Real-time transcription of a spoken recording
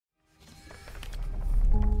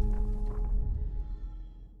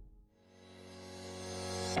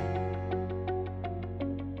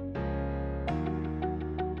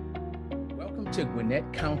to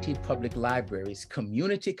Gwinnett County Public Library's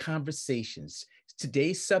Community Conversations.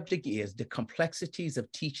 Today's subject is the complexities of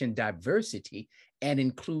teaching diversity and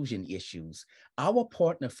inclusion issues. Our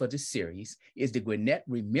partner for the series is the Gwinnett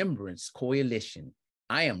Remembrance Coalition.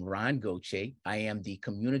 I am Ron Goche. I am the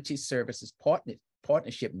Community Services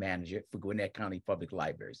Partnership Manager for Gwinnett County Public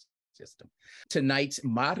Library System. Tonight's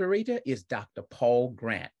moderator is Dr. Paul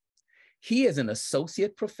Grant. He is an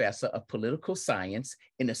associate professor of political science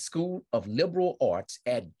in the School of Liberal Arts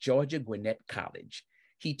at Georgia Gwinnett College.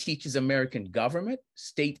 He teaches American government,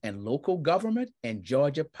 state and local government, and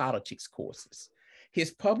Georgia politics courses.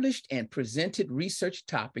 His published and presented research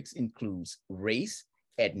topics include race,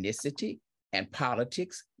 ethnicity, and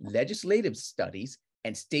politics, legislative studies,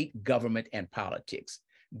 and state government and politics.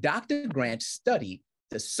 Dr. Grant studied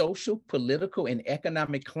the social, political, and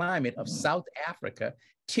economic climate of South Africa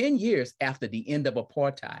 10 years after the end of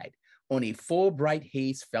apartheid on a Fulbright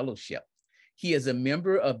Hays Fellowship. He is a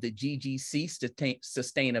member of the GGC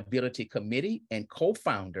Sustainability Committee and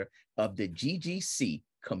co-founder of the GGC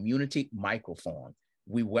Community Microforum.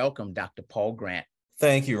 We welcome Dr. Paul Grant.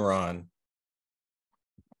 Thank you, Ron.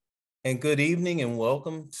 And good evening and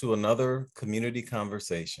welcome to another community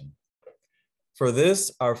conversation. For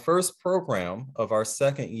this, our first program of our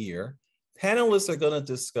second year, panelists are going to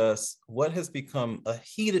discuss what has become a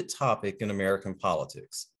heated topic in American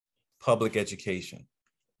politics, public education.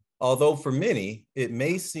 Although for many, it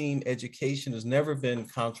may seem education has never been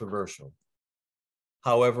controversial.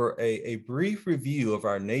 However, a brief review of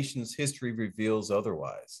our nation's history reveals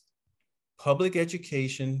otherwise. Public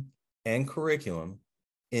education and curriculum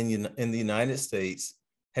in the United States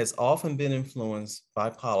has often been influenced by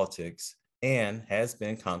politics and has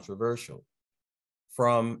been controversial.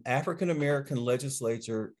 From African-American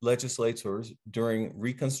legislators during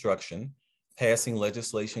Reconstruction, passing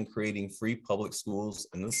legislation creating free public schools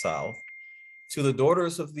in the South, to the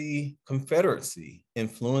Daughters of the Confederacy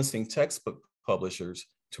influencing textbook publishers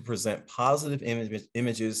to present positive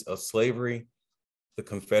images of slavery, the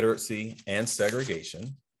Confederacy, and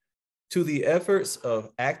segregation, to the efforts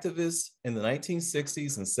of activists in the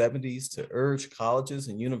 1960s and 70s to urge colleges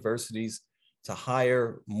and universities to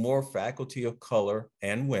hire more faculty of color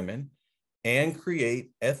and women and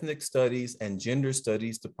create ethnic studies and gender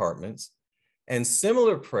studies departments, and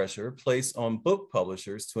similar pressure placed on book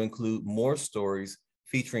publishers to include more stories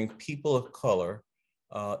featuring people of color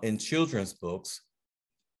in children's books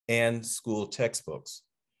and school textbooks.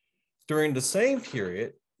 During the same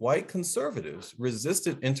period, white conservatives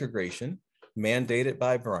resisted integration mandated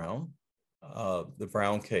by Brown, the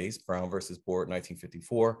Brown case, Brown versus Board,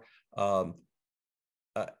 1954,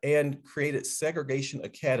 and created segregation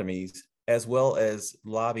academies as well as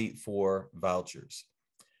lobbied for vouchers.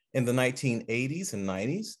 In the 1980s and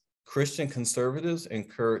 90s, Christian conservatives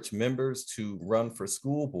encouraged members to run for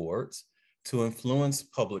school boards to influence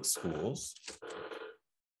public schools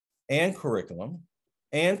and curriculum,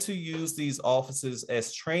 and to use these offices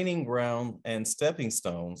as training ground and stepping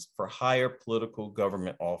stones for higher political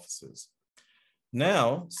government offices.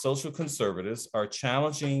 Now, social conservatives are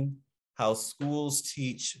challenging how schools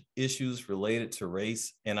teach issues related to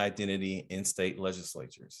race and identity in state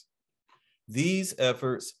legislatures. These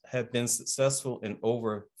efforts have been successful in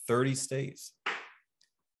over 30 states.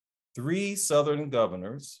 3 Southern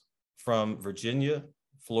governors from Virginia,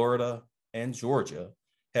 Florida, and Georgia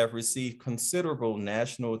have received considerable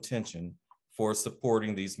national attention for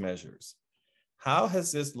supporting these measures. How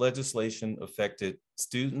has this legislation affected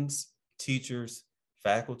students, teachers,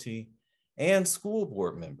 faculty, and school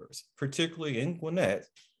board members, particularly in Gwinnett,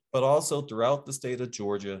 but also throughout the state of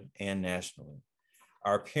Georgia and nationally?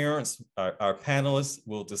 Our panelists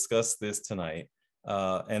will discuss this tonight.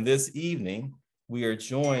 And this evening, we are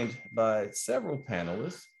joined by several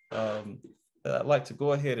panelists that I'd like to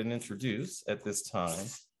go ahead and introduce at this time.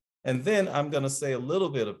 And then I'm going to say a little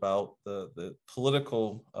bit about the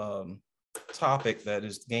political topic that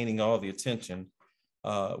is gaining all the attention,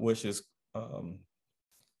 which is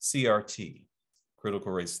CRT,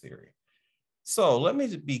 critical race theory. So let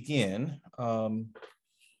me begin. Why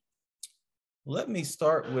don't we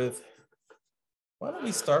start with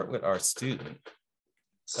our student?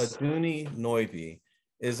 Aduni Noibi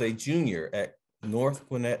is a junior at North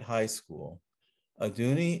Gwinnett High School.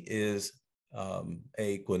 Aduni is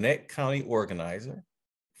a Gwinnett County organizer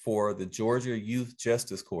for the Georgia Youth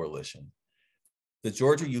Justice Coalition. The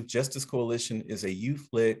Georgia Youth Justice Coalition is a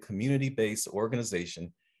youth-led, community-based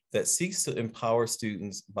organization that seeks to empower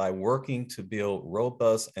students by working to build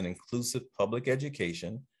robust and inclusive public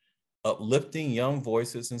education, uplifting young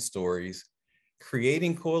voices and stories,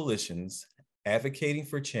 creating coalitions, advocating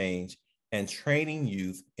for change, and training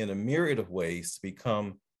youth in a myriad of ways to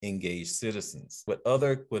become engaged citizens with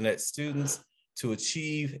other Gwinnett students to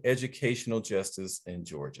achieve educational justice in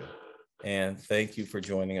Georgia. And thank you for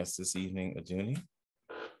joining us this evening, Aduni.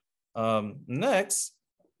 Next,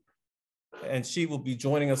 and she will be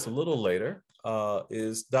joining us a little later,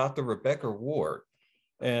 is Dr. Rebecca Ward.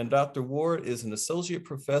 And Dr. Ward is an associate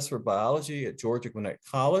professor of biology at Georgia Gwinnett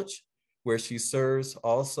College, where she serves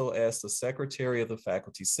also as the secretary of the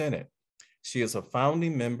Faculty Senate. She is a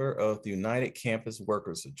founding member of the United Campus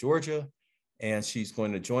Workers of Georgia, and she's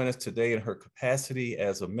going to join us today in her capacity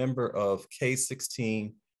as a member of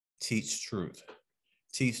K-16 Teach Truth.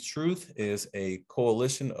 Teach Truth is a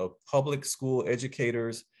coalition of public school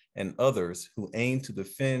educators and others who aim to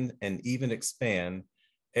defend and even expand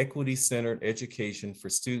equity-centered education for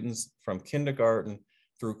students from kindergarten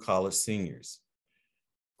through college seniors.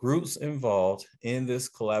 Groups involved in this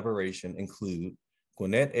collaboration include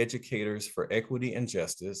Gwinnett Educators for Equity and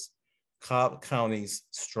Justice, Cobb County's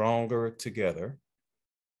Stronger Together,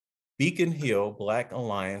 Beacon Hill Black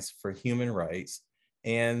Alliance for Human Rights,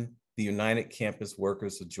 and the United Campus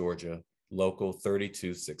Workers of Georgia, Local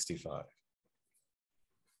 3265.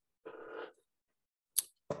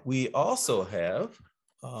 We also have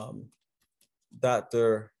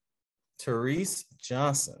Dr. Therese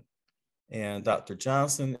Johnson, and Dr.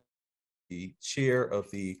 Johnson is the chair of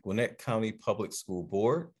the Gwinnett County Public School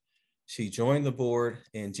Board. She joined the board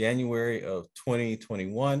in January of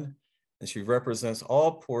 2021, and she represents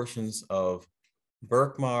all portions of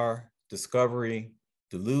Berkmar, Discovery,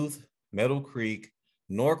 Duluth, Meadow Creek,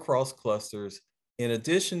 Norcross clusters, in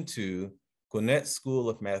addition to Gwinnett School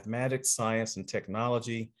of Mathematics, Science, and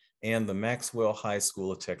Technology, and the Maxwell High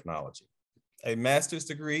School of Technology. A master's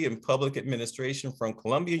degree in public administration from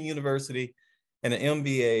Columbia University and an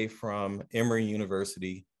MBA from Emory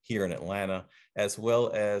University here in Atlanta, as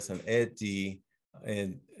well as an Ed.D.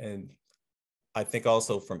 and I think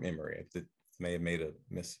also from Emory. I may have made a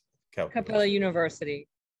miscalculation. Capella University.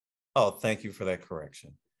 Oh, thank you for that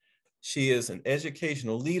correction. She is an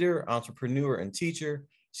educational leader, entrepreneur, and teacher.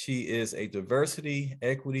 She is a diversity,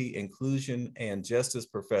 equity, inclusion, and justice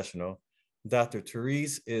professional. Dr.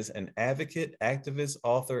 Therese is an advocate, activist,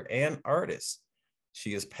 author, and artist.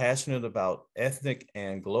 She is passionate about ethnic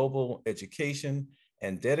and global education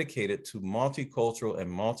and dedicated to multicultural and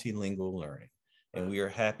multilingual learning. And we are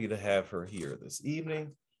happy to have her here this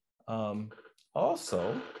evening.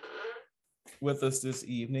 Also with us this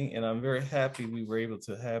evening, and I'm very happy we were able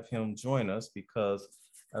to have him join us because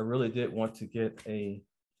I really did want to get a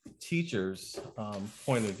teacher's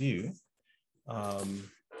point of view.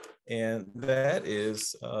 And that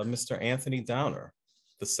is Mr. Anthony Downer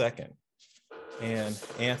II. And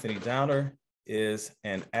Anthony Downer is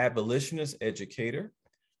an abolitionist educator,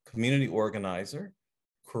 community organizer,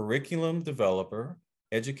 curriculum developer,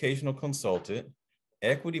 educational consultant,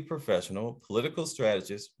 equity professional, political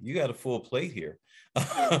strategist. You got a full plate here.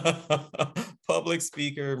 Public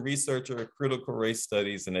speaker, researcher, critical race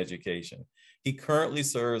studies and education. He currently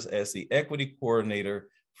serves as the equity coordinator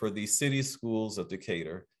for the City Schools of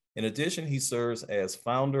Decatur. In addition, he serves as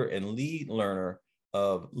founder and lead learner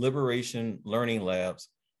of Liberation Learning Labs,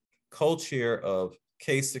 co-chair of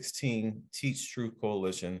K-16 Teach Truth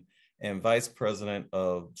Coalition, and vice president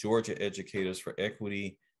of Georgia Educators for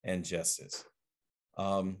Equity and Justice.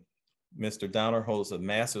 Mr. Downer holds a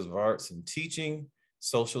Master's of Arts in Teaching,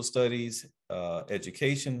 Social Studies,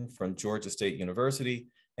 Education from Georgia State University,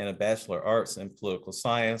 and a Bachelor of Arts in Political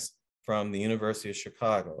Science from the University of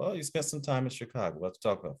Chicago. Oh, you spent some time in Chicago. We'll have to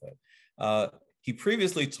talk about that. He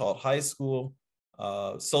previously taught high school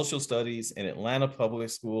social studies in Atlanta Public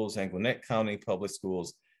Schools and Gwinnett County Public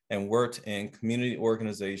Schools, and worked in community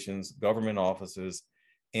organizations, government offices,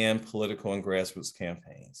 and political and grassroots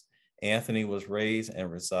campaigns. Anthony was raised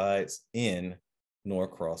and resides in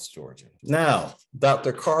Norcross, Georgia. Now,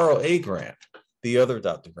 Dr. Carl A. Grant, the other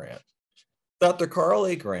Dr. Grant. Dr. Carl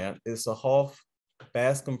A. Grant is a Hoff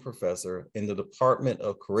Bascom Professor in the Department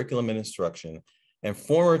of Curriculum and Instruction and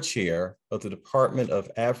former chair of the Department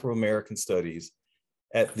of Afro-American Studies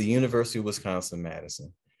at the University of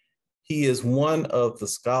Wisconsin-Madison. He is one of the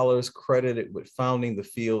scholars credited with founding the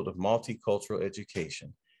field of multicultural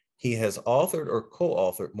education. He has authored or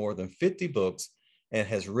co-authored more than 50 books and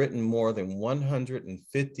has written more than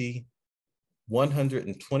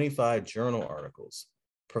 125 journal articles.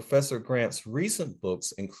 Professor Grant's recent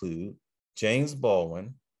books include James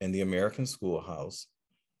Baldwin and the American Schoolhouse,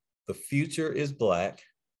 The Future is Black,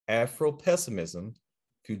 Afro-Pessimism,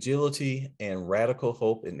 Futility and Radical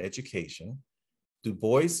Hope in Education, Du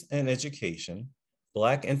Bois and Education,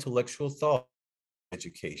 Black Intellectual Thought in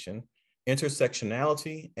Education,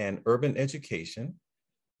 Intersectionality and Urban Education,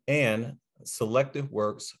 and Selective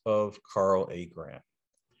Works of Carl A. Grant.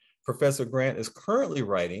 Professor Grant is currently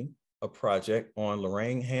writing a project on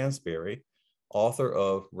Lorraine Hansberry, author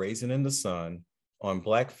of Raisin in the Sun, on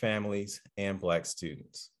Black families and Black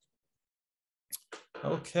students.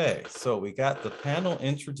 Okay, so we got the panel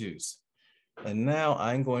introduced, and now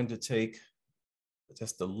I'm going to take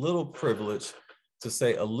just a little privilege to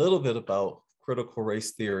say a little bit about critical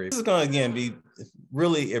race theory. This is going to, again, be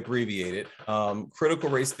really abbreviated, Critical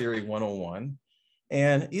Race Theory 101.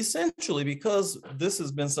 And essentially, because this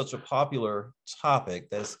has been such a popular topic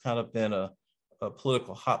that's kind of been a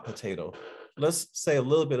political hot potato, let's say a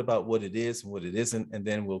little bit about what it is and what it isn't, and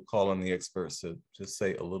then we'll call on the experts to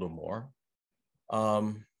say a little more.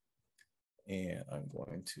 And I'm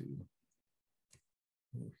going to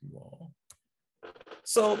move you all.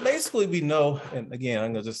 So basically we know, and again,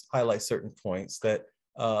 I'm gonna just highlight certain points, that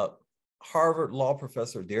Harvard law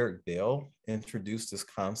professor Derek Bell introduced this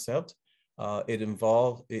concept. It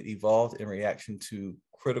evolved in reaction to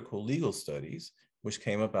critical legal studies, which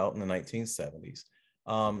came about in the 1970s.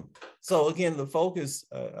 So again, the focus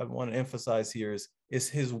I want to emphasize here is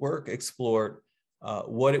his work explored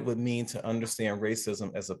what it would mean to understand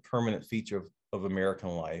racism as a permanent feature of American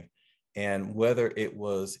life, and whether it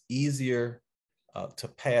was easier to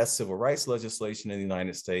pass civil rights legislation in the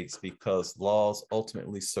United States because laws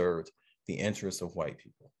ultimately served the interests of white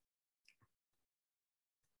people.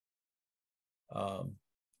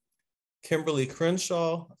 Kimberly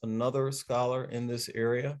Crenshaw, another scholar in this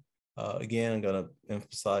area. Again, I'm going to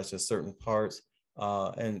emphasize just certain parts,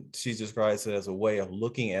 and she describes it as a way of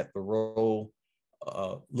looking at the role,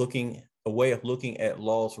 a way of looking at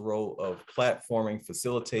law's role of platforming,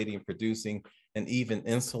 facilitating, producing, and even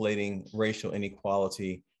insulating racial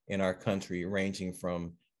inequality in our country, ranging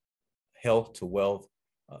from health to wealth,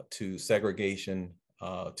 to segregation,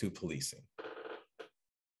 to policing.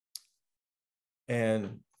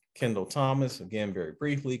 And Kendall Thomas, again, very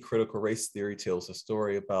briefly, critical race theory tells a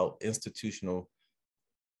story about institutional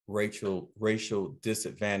racial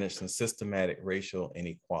disadvantage and systematic racial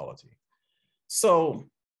inequality. So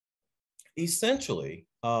essentially,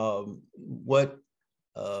 what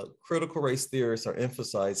critical race theorists are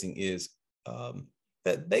emphasizing is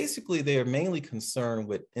that basically they are mainly concerned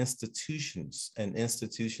with institutions and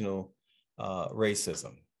institutional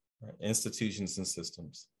racism, right? Institutions and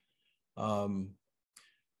systems.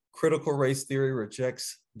 Critical race theory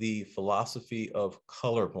rejects the philosophy of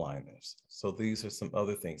colorblindness. So these are some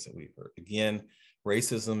other things that we've heard. Again,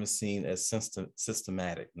 racism is seen as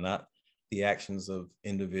systematic, not the actions of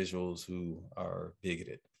individuals who are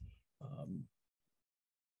bigoted.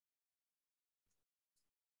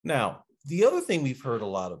 Now, the other thing we've heard a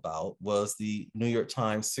lot about was the New York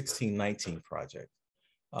Times 1619 Project,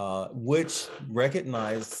 which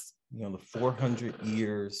recognized the 400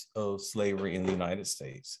 years of slavery in the United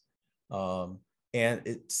States. And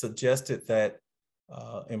it suggested that,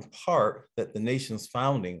 in part, that the nation's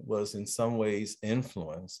founding was in some ways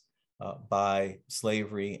influenced by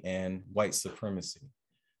slavery and white supremacy.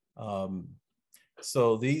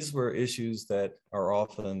 So these were issues that are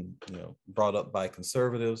often brought up by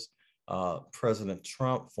conservatives. President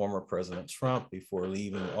Trump, former President Trump, before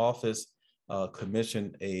leaving office,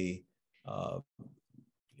 commissioned a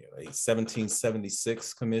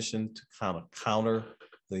 1776 commission to kind of counter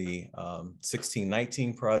the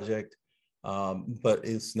 1619 Project, but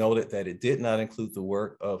it's noted that it did not include the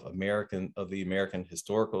work of the American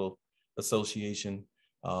Historical Association,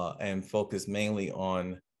 and focused mainly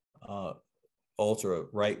on ultra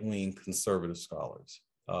right-wing conservative scholars,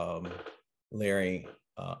 Larry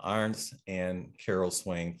Irons and Carol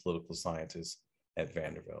Swain, political scientists at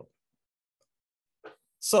Vanderbilt.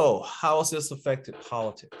 So how has this affected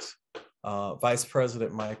politics? Vice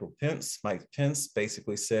President Mike Pence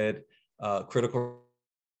basically said critical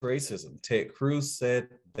racism. Ted Cruz said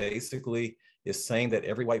basically is saying that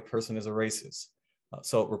every white person is a racist.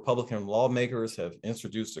 So Republican lawmakers have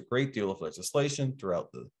introduced a great deal of legislation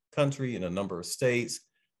throughout the country in a number of states,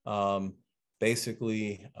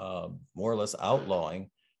 basically more or less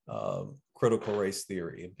outlawing critical race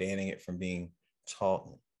theory and banning it from being taught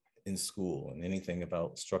in school and anything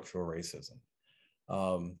about structural racism.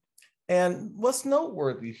 And what's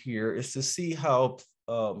noteworthy here is to see how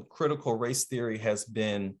critical race theory has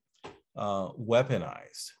been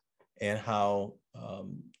weaponized, and how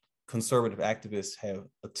conservative activists have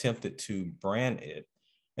attempted to brand it.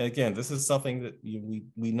 And again, this is something that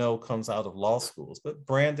we know comes out of law schools, but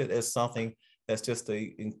branded as something that's just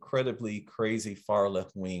an incredibly crazy far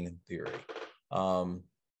left-wing theory.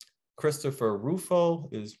 Christopher Rufo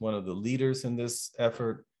is one of the leaders in this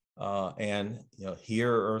effort. And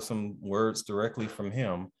here are some words directly from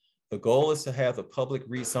him. The goal is to have the public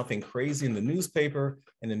read something crazy in the newspaper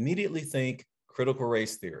and immediately think critical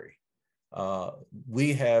race theory.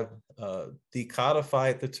 We have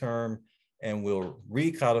decodified the term and will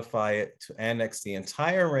recodify it to annex the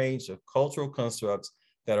entire range of cultural constructs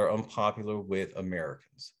that are unpopular with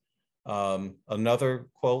Americans. Another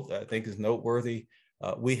quote that I think is noteworthy,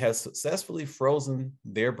 we have successfully frozen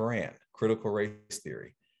their brand, critical race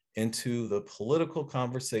theory, into the political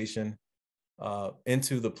conversation,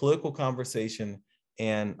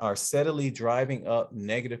 and are steadily driving up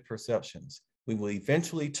negative perceptions. We will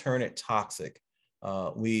eventually turn it toxic.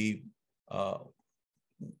 We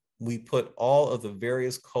put all of the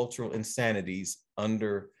various cultural insanities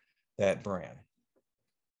under that brand.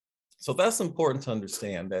 So that's important to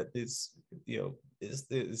understand, that it's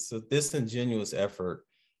a disingenuous effort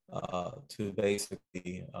to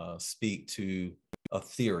basically speak to a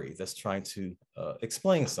theory that's trying to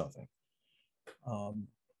explain something.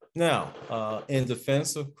 Now, in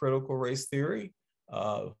defense of critical race theory,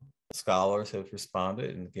 scholars have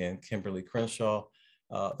responded, and again, Kimberly Crenshaw,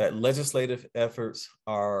 that legislative efforts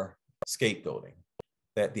are scapegoating,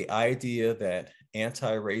 that the idea that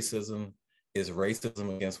anti-racism is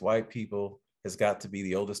racism against white people has got to be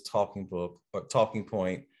the oldest talking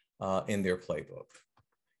point in their playbook.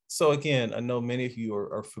 So again, I know many of you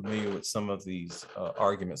are familiar with some of these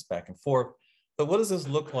arguments back and forth, but what does this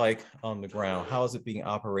look like on the ground? How is it being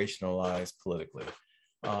operationalized politically?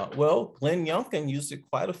 Well, Glenn Youngkin used it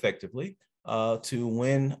quite effectively to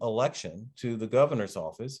win election to the governor's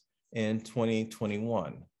office in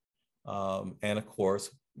 2021. And of course,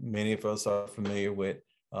 many of us are familiar with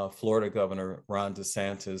Florida Governor Ron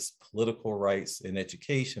DeSantis' political rights in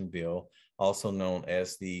education bill, also known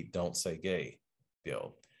as the Don't Say Gay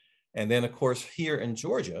bill. And then, of course, here in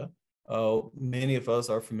Georgia, many of us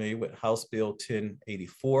are familiar with House Bill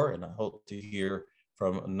 1084, and I hope to hear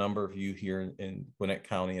from a number of you here in Gwinnett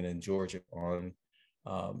County and in Georgia on,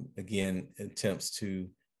 again, attempts to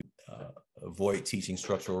avoid teaching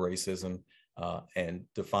structural racism and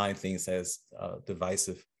define things as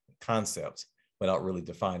divisive concepts without really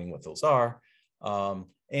defining what those are,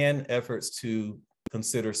 and efforts to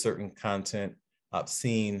consider certain content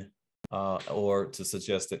obscene or to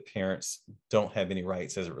suggest that parents don't have any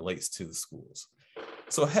rights as it relates to the schools.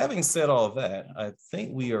 So having said all of that, I think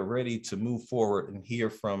we are ready to move forward and hear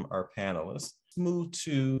from our panelists. Move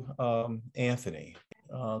to Anthony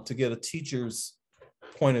to get a teacher's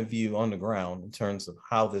point of view on the ground in terms of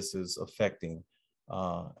how this is affecting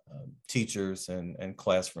teachers and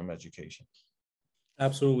classroom education.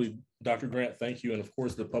 Absolutely, Dr. Grant, thank you. And of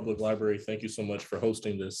course, the Public Library, thank you so much for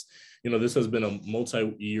hosting this. This has been a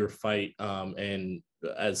multi-year fight, and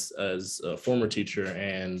as a former teacher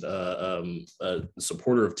and a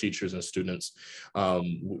supporter of teachers and students,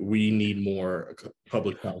 we need more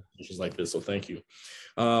public conversations like this, so thank you.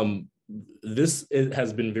 It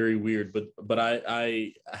has been very weird, but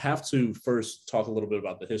I have to first talk a little bit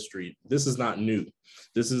about the history. This is not new.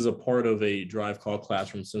 This is a part of a drive called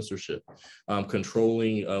classroom censorship,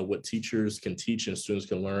 controlling what teachers can teach and students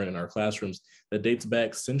can learn in our classrooms that dates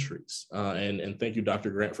back centuries. And thank you, Dr.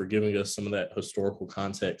 Grant, for giving us some of that historical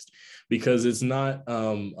context, because it's not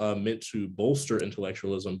meant to bolster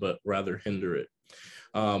intellectualism, but rather hinder it.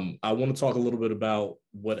 I want to talk a little bit about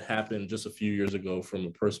what happened just a few years ago from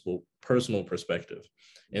a personal perspective.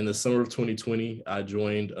 In the summer of 2020, I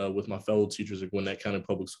joined with my fellow teachers at Gwinnett County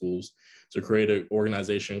Public Schools to create an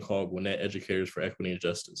organization called Gwinnett Educators for Equity and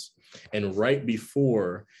Justice. And right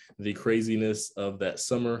before the craziness of that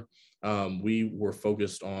summer, we were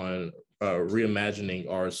focused on reimagining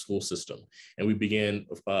our school system. And we began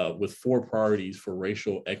with 4 priorities for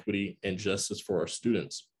racial equity and justice for our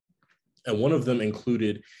students. And one of them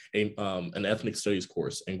included an ethnic studies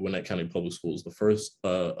course in Gwinnett County Public Schools, the first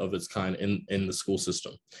of its kind in the school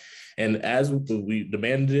system. And as we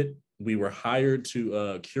demanded it, we were hired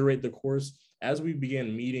to curate the course. As we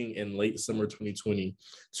began meeting in late summer 2020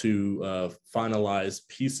 to finalize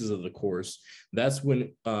pieces of the course, that's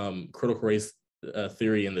when critical race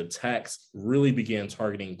theory and the attacks really began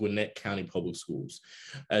targeting Gwinnett County Public Schools.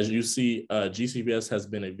 As you see, GCPS has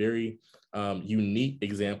been a very unique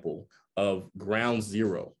example of ground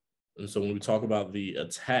zero. And so when we talk about the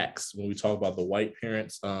attacks, when we talk about the white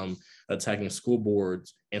parents attacking school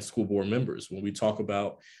boards and school board members, when we talk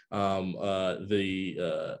about the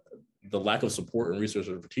lack of support and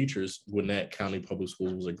resources for teachers, Gwinnett County Public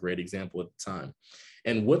Schools was a great example at the time.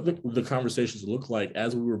 And what the conversations looked like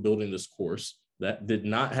as we were building this course that did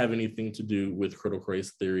not have anything to do with critical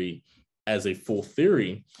race theory as a full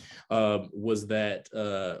theory was that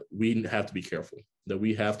we have to be careful. that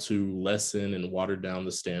we have to lessen and water down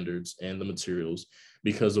the standards and the materials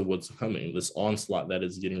because of what's coming, this onslaught that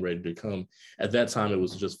is getting ready to come. At that time, it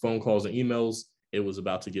was just phone calls and emails. It was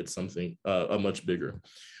about to get something a much bigger.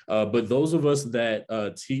 But those of us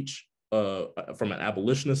that teach from an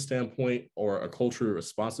abolitionist standpoint or a culturally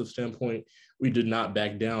responsive standpoint, we did not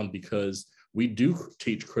back down, because we do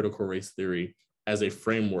teach critical race theory as a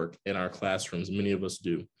framework in our classrooms. Many of us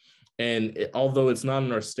do. And although it's not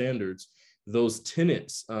in our standards, those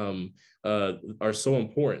tenets are so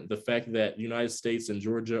important. The fact that the United States and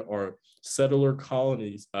Georgia are settler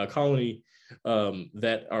colony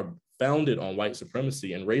that are founded on white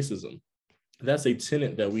supremacy and racism, that's a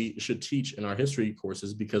tenet that we should teach in our history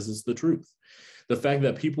courses, because it's the truth. The fact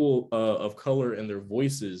that people of color and their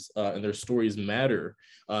voices and their stories matter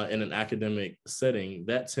in an academic setting,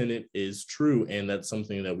 that tenet is true, and that's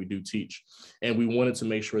something that we do teach. And we wanted to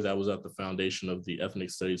make sure that was at the foundation of the ethnic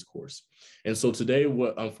studies course. And so today,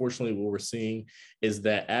 unfortunately, what we're seeing is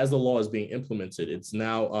that as the law is being implemented, it's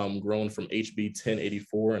now grown from HB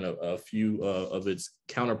 1084 and a few of its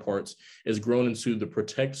counterparts is grown into the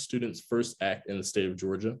Protect Students First Act in the state of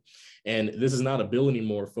Georgia. And this is not a bill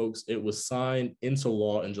anymore, folks. It was signed into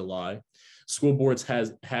law in July. School boards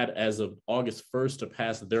has had as of August 1st to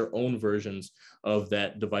pass their own versions of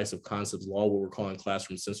that divisive concepts law, what we're calling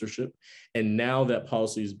classroom censorship. And now that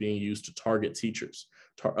policy is being used to target teachers.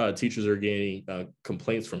 Teachers are getting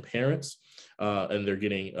complaints from parents, and they're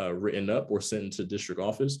getting written up or sent into district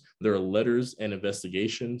office. There are letters and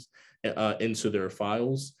investigations into their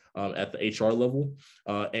files at the HR level,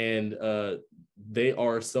 and they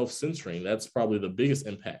are self-censoring. That's probably the biggest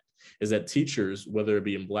impact, is that teachers, whether it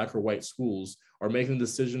be in Black or white schools, are making the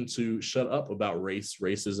decision to shut up about race,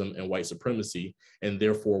 racism, and white supremacy, and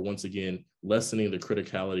therefore, once again, lessening the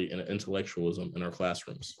criticality and intellectualism in our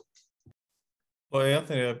classrooms. Well,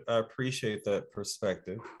 Anthony, I appreciate that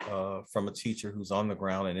perspective from a teacher who's on the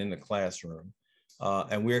ground and in the classroom.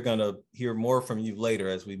 And we're going to hear more from you later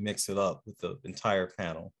as we mix it up with the entire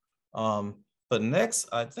panel. But next,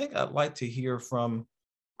 I think I'd like to hear from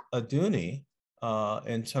Aduni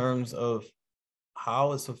in terms of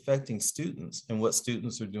how it's affecting students and what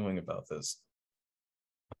students are doing about this.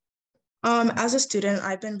 As a student,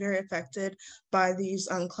 I've been very affected by these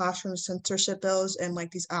classroom censorship bills and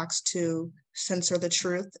like these acts to censor the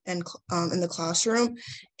truth and in the classroom.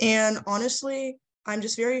 And honestly, I'm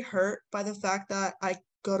just very hurt by the fact that I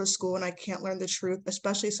go to school and I can't learn the truth,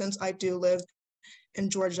 especially since I do live in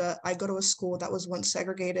Georgia. I go to a school that was once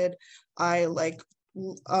segregated. I live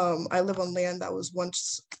on land that was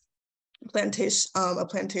once a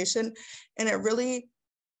plantation, and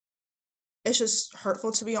it's just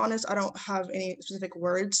hurtful, to be honest. I don't have any specific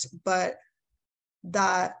words, but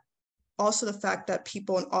that also the fact that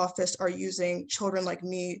people in office are using children like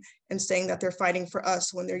me and saying that they're fighting for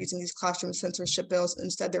us when they're using these classroom censorship bills.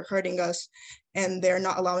 Instead, they're hurting us, and they're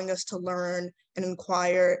not allowing us to learn and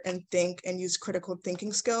inquire and think and use critical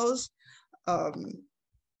thinking skills. And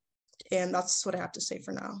that's what I have to say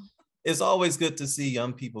for now. It's always good to see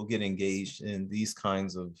young people get engaged in these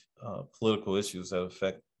kinds of political issues that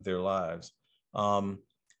affect their lives.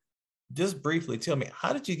 Just briefly, tell me,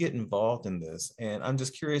 how did you get involved in this? And I'm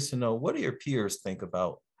just curious to know, what do your peers think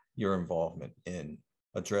about your involvement in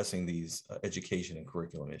addressing these education and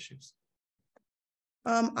curriculum issues?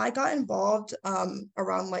 I got involved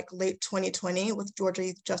around like late 2020 with Georgia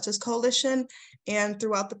Youth Justice Coalition. And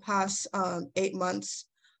throughout the past 8 months,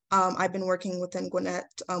 I've been working within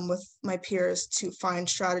Gwinnett with my peers to find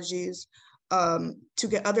strategies to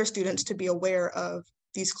get other students to be aware of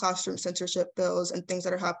these classroom censorship bills and things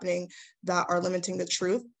that are happening that are limiting the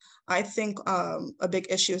truth. I think a big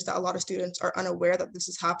issue is that a lot of students are unaware that this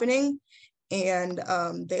is happening, and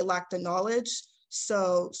they lack the knowledge.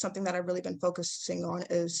 So something that I've really been focusing on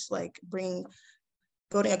is like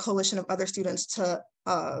building a coalition of other students to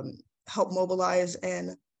help mobilize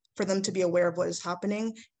and for them to be aware of what is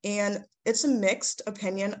happening. And it's a mixed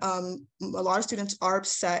opinion. A lot of students are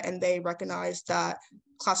upset, and they recognize that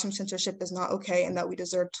classroom censorship is not okay and that we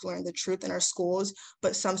deserve to learn the truth in our schools,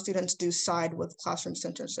 but some students do side with classroom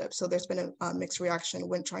censorship. So there's been a mixed reaction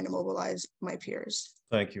when trying to mobilize my peers.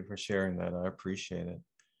 Thank you for sharing that. I appreciate it.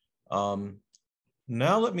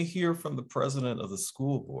 Now let me hear from the president of the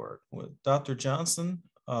school board. Dr. Johnson,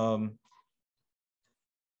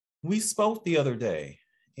 we spoke the other day,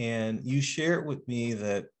 and you shared with me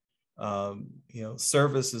that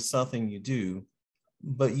service is something you do,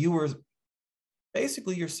 but you're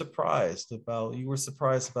surprised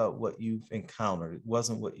about what you've encountered. It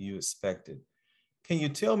wasn't what you expected. Can you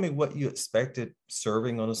tell me what you expected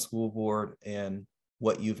serving on a school board and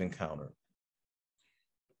what you've encountered?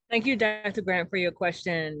 Thank you, Dr. Grant, for your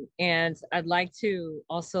question. And I'd like to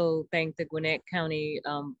also thank the Gwinnett County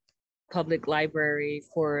Public Library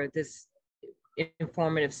for this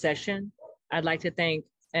informative session. I'd like to thank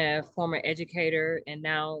a former educator and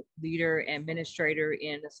now leader and administrator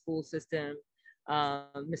in the school system,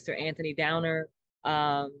 Mr. Anthony Downer.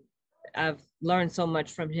 I've learned so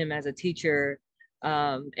much from him as a teacher,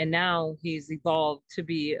 and now he's evolved to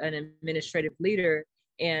be an administrative leader.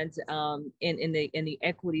 And in the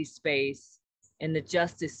equity space, in the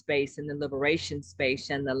justice space, in the liberation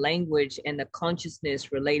space, and the language and the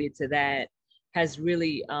consciousness related to that has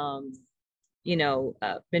really,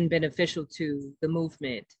 been beneficial to the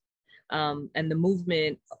movement, and the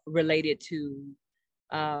movement related to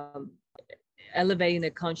elevating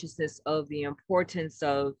the consciousness of the importance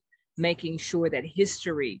of making sure that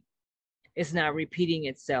history is not repeating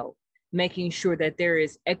itself, making sure that there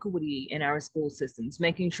is equity in our school systems,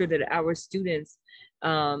 making sure that our students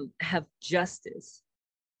have justice,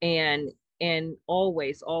 and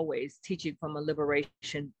always teaching from a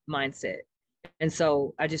liberation mindset. And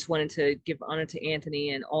so I just wanted to give honor to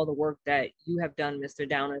Anthony and all the work that you have done, Mr.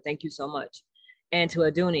 Downer. Thank you so much. And to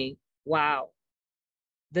Aduni, wow,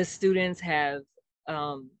 the students have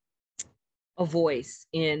a voice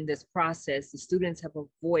in this process. The students have a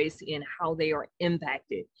voice in how they are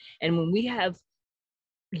impacted. And when we have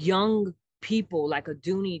young people like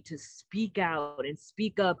Aduni to speak out and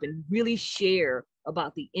speak up and really share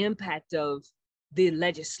about the impact of the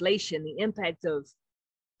legislation, the impact of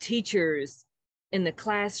teachers in the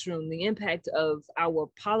classroom, the impact of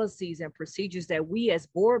our policies and procedures that we as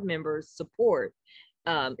board members support,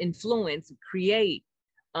 influence, create,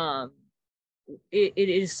 it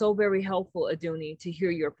is so very helpful, Aduni, to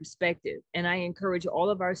hear your perspective. And I encourage all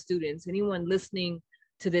of our students, anyone listening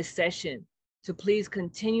to this session, to please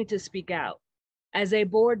continue to speak out. As a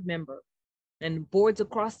board member and boards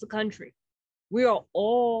across the country, we are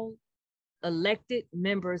all elected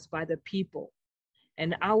members by the people.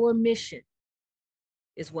 And our mission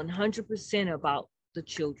is 100% about the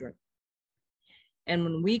children. And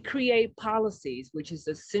when we create policies, which is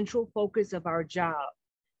the central focus of our job,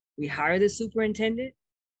 we hire the superintendent,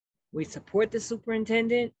 we support the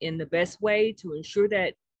superintendent in the best way to ensure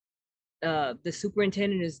that the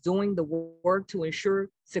superintendent is doing the work to ensure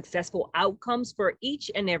successful outcomes for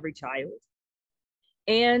each and every child.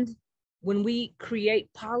 And when we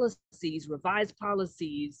create policies, revise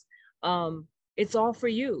policies, it's all for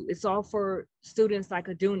you. It's all for students like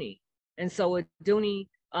Aduni. And so Aduni,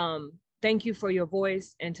 thank you for your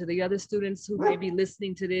voice. And to the other students who may be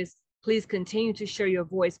listening to this, please continue to share your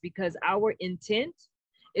voice, because our intent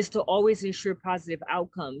is to always ensure positive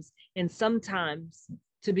outcomes. And sometimes,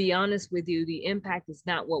 to be honest with you, the impact is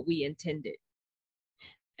not what we intended.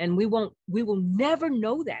 And we will never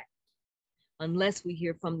know that unless we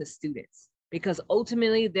hear from the students, because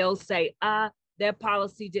ultimately they'll say, that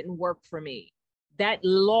policy didn't work for me. That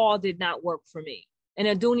law did not work for me. And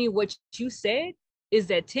Aduni, what you said is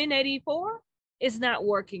that 1084 is not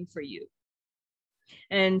working for you.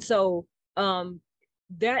 And so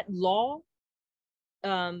that law,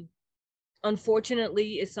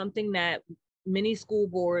 unfortunately, is something that many school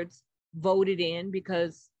boards voted in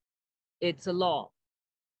because it's a law.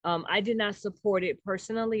 I did not support it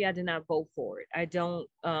personally. I did not vote for it.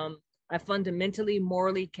 I fundamentally,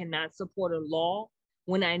 morally cannot support a law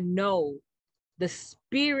when I know the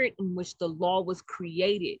spirit in which the law was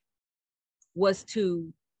created was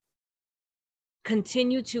to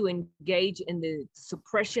continue to engage in the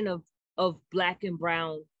suppression of Black and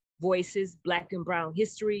Brown voices, Black and Brown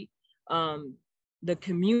history, the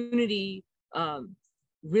community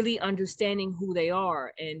really understanding who they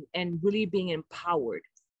are and really being empowered.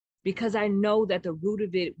 Because I know that the root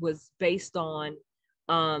of it was based on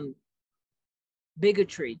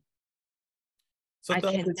bigotry. So I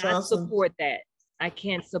Dr. cannot support that. I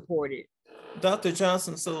can't support it. Dr.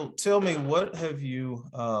 Johnson, so tell me, what have you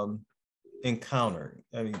encountered?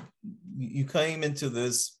 I mean, you came into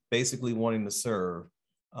this basically wanting to serve.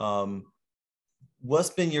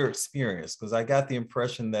 What's been your experience? Because I got the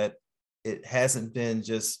impression that it hasn't been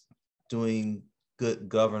just doing good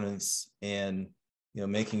governance and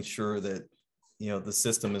making sure that the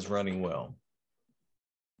system is running well.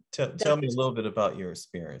 Tell me a little bit about your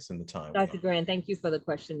experience in the time. Dr. Grant, thank you for the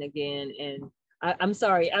question again. And I'm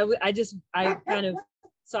sorry, I kind of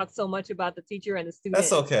talked so much about the teacher and the student.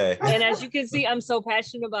 That's okay. And as you can see, I'm so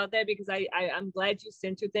passionate about that because I'm glad you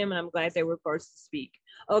centered them and I'm glad they were first to speak.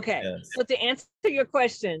 Okay, yes. So to answer your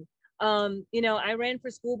question, I ran for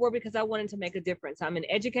school board because I wanted to make a difference. I'm an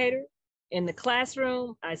educator in the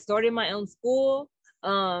classroom. I started my own school,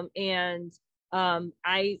 and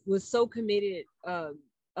I was so committed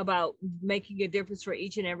about making a difference for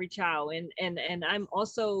each and every child. And I'm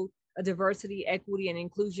also a diversity, equity, and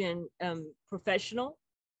inclusion professional.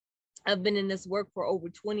 I've been in this work for over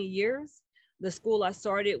 20 years. The school I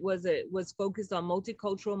started was focused on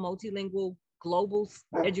multicultural, multilingual, global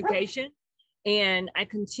education. And I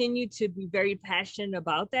continue to be very passionate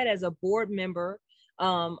about that. As a board member,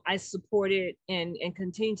 I supported and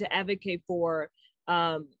continue to advocate for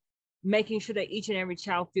making sure that each and every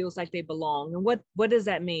child feels like they belong. And what does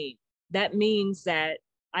that mean? That means that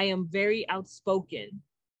I am very outspoken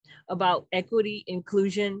about equity,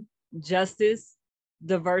 inclusion, justice,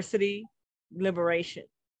 diversity, liberation,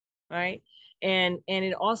 right? And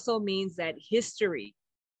it also means that history,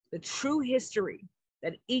 the true history,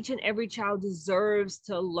 that each and every child deserves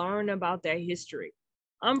to learn about their history.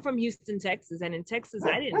 I'm from Houston, Texas, and in Texas,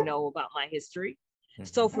 I didn't know about my history.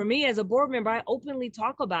 So for me as a board member, I openly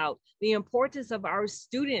talk about the importance of our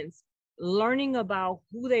students learning about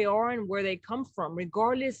who they are and where they come from,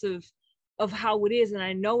 regardless of how it is. And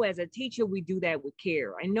I know as a teacher, we do that with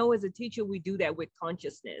care. I know as a teacher, we do that with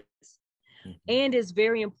consciousness. And it's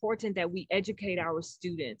very important that we educate our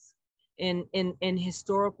students in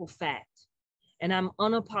historical fact. And I'm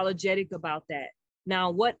unapologetic about that. Now,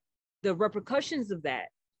 what the repercussions of that,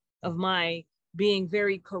 of my being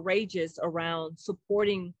very courageous around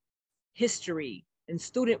supporting history and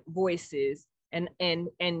student voices and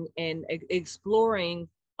exploring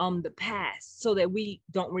the past so that we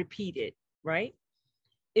don't repeat it, right?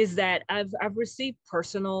 Is that I've received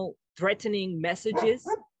personal threatening messages,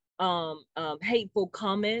 hateful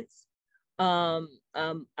comments. I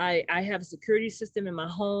have a security system in my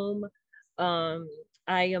home.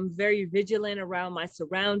 I am very vigilant around my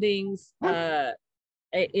surroundings.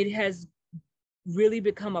 It has really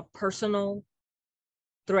become a personal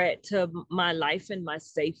threat to my life and my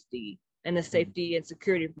safety, and the safety and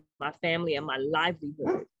security of my family and my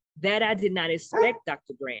livelihood. That I did not expect,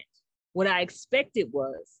 Dr. Grant. What I expected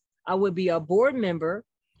was I would be a board member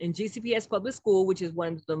in GCPS Public School, which is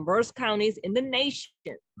one of the diverse counties in the nation.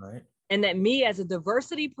 Right. And that me as a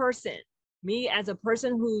diversity person, me as a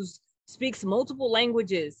person who speaks multiple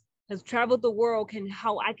languages, has traveled the world,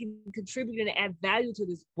 how I can contribute and add value to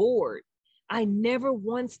this board. I never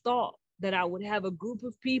once thought that I would have a group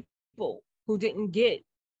of people who didn't get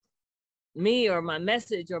me or my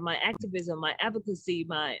message or my activism, my advocacy,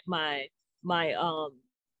 my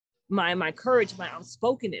courage, my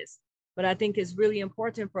outspokenness. But I think it's really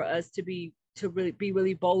important for us to be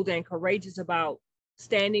really bold and courageous about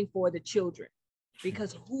standing for the children,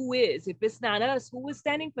 because if it's not us, who is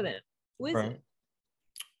standing for them? Who is it?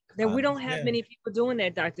 Then we don't have many people doing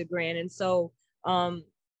that, Dr. Grant. And so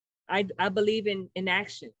I believe in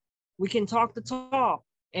action. We can talk the talk,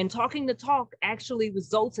 and talking the talk actually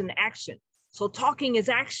results in action. So talking is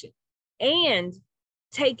action, and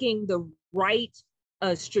taking the right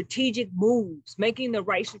strategic moves, making the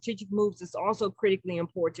right strategic moves is also critically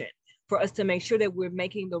important for us to make sure that we're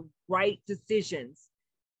making the right decisions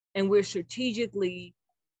and we're strategically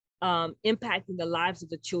impacting the lives of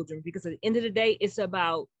the children. Because at the end of the day, it's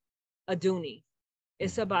about Aduni.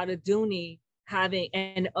 It's about Aduni having,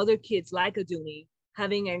 and other kids like Aduni,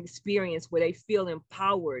 having an experience where they feel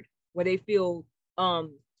empowered, where they feel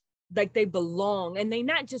like they belong, and they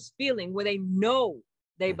not just feeling, where they know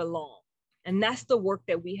they belong. And that's the work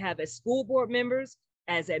that we have as school board members,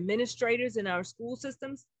 as administrators in our school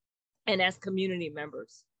systems, and as community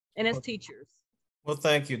members, and as teachers. Well,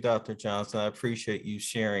 thank you, Dr. Johnson. I appreciate you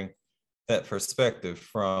sharing that perspective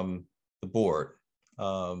from the board,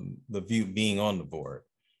 the view being on the board.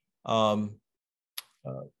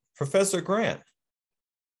 Professor Grant,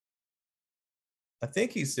 I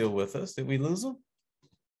think he's still with us. Did we lose him?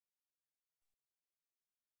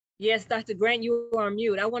 Yes, Dr. Grant, you are on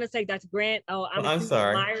mute. I want to say, Dr. Grant, I'm a huge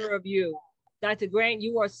admirer of you. Dr. Grant,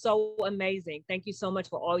 you are so amazing. Thank you so much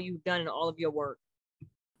for all you've done and all of your work.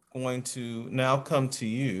 I'm going to now come to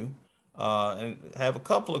you and have a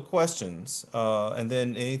couple of questions, and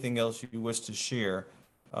then anything else you wish to share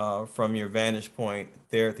from your vantage point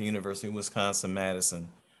there at the University of Wisconsin-Madison.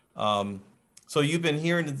 So you've been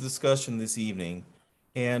hearing the discussion this evening,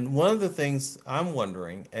 and one of the things I'm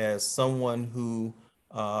wondering, as someone who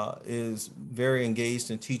is very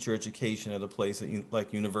engaged in teacher education at a place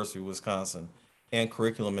like University of Wisconsin and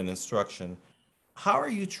curriculum and instruction, how are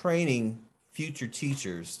you training future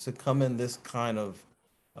teachers to come in this kind of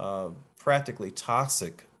practically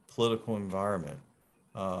toxic political environment,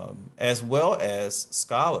 as well as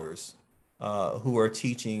scholars who are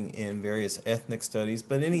teaching in various ethnic studies,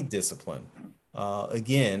 but any discipline?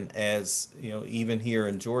 Again, as you know, even here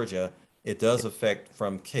in Georgia, it does affect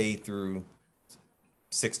from K through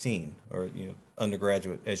 16 or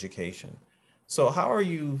undergraduate education. So how are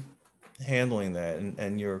you handling that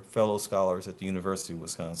and your fellow scholars at the University of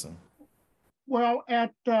Wisconsin? Well,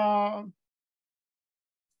 at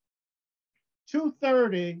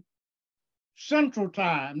 2:30 Central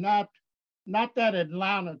Time, not that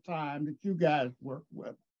Atlanta time that you guys work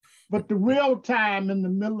with, but the real time in the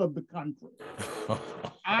middle of the country.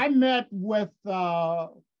 I met with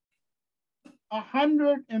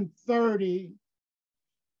 130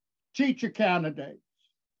 teacher candidates,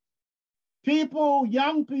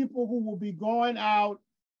 young people who will be going out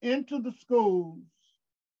into the schools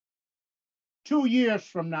 2 years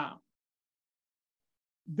from now.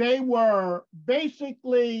 They were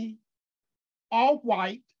basically all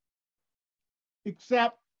white,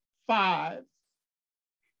 except 5.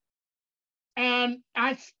 And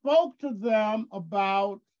I spoke to them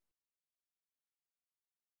about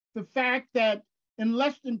the fact that in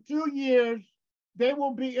less than 2 years, they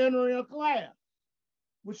will be entering a class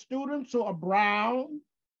with students who are brown,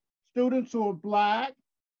 students who are Black,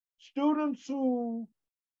 students who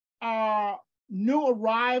are new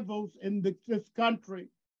arrivals in this country,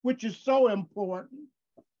 which is so important.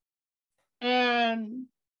 And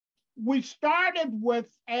we started with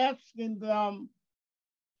asking them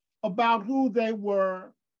about who they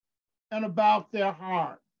were and about their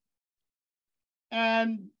heart.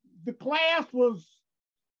 And the class was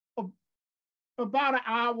about an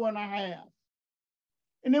hour and a half.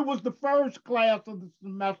 And it was the first class of the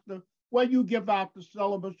semester where you give out the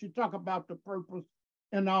syllabus, you talk about the purpose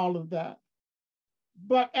and all of that.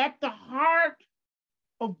 But at the heart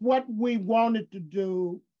of what we wanted to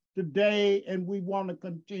do today and we want to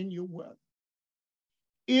continue with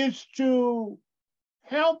is to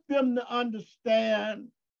help them to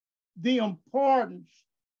understand the importance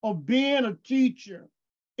of being a teacher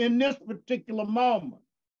in this particular moment.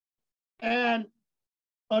 And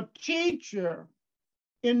a teacher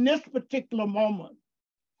in this particular moment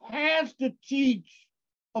has to teach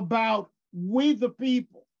about we the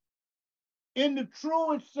people in the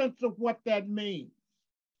truest sense of what that means.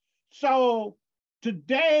 So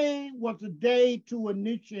today was a day to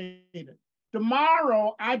initiate it.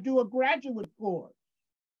 Tomorrow, I do a graduate course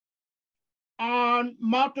on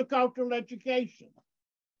multicultural education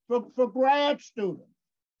for grad students.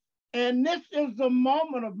 And this is the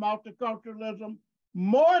moment of multiculturalism,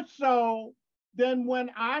 more so than when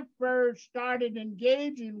I first started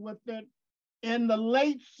engaging with it in the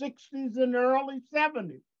late 60s and early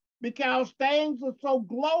 70s, because things are so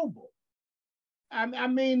global. I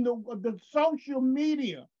mean, the social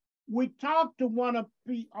media, we talk to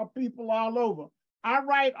people all over. I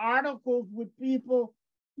write articles with people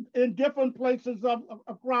in different places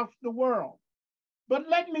across the world. But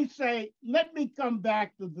let me come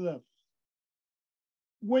back to this.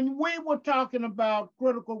 When we were talking about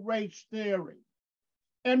critical race theory,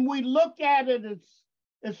 and we look at it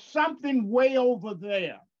as something way over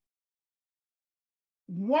there,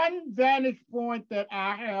 one vantage point that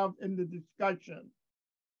I have in the discussion,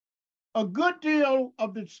 a good deal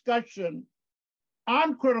of discussion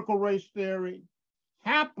on critical race theory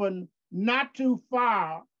happened not too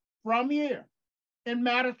far from here in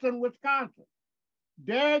Madison, Wisconsin.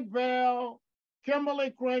 Derek Bell,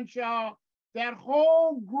 Kimberly Crenshaw, that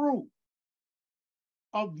whole group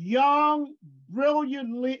of young,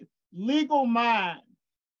 brilliant legal minds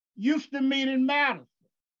used to meet in Madison.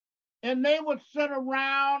 And they would sit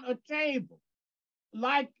around a table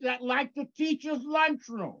like the teacher's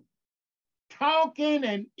lunchroom, talking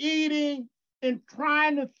and eating and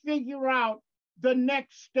trying to figure out the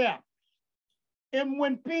next steps. And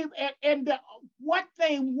when people, what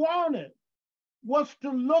they wanted was to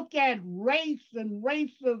look at race and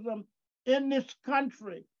racism in this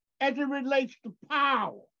country as it relates to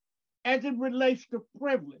power, as it relates to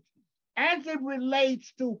privilege, as it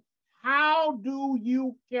relates to how do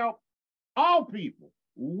you help all people,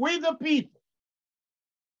 we the people,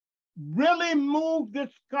 really move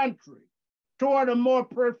this country toward a more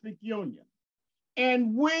perfect union.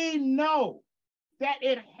 And we know that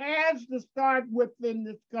it has to start within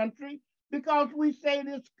this country because we say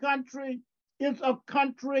this country is a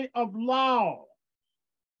country of law,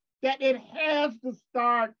 that it has to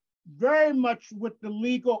start very much with the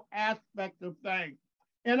legal aspect of things.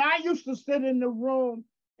 And I used to sit in the room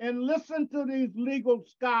and listen to these legal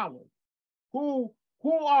scholars who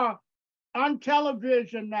are on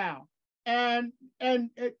television now and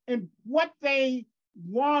what they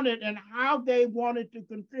wanted and how they wanted to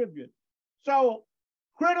contribute. So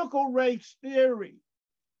critical race theory,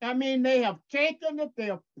 I mean, they have taken it, they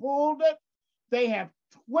have pulled it, they have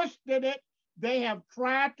twisted it, they have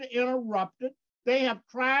tried to interrupt it, They have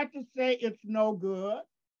tried to say it's no good,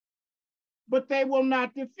 but they will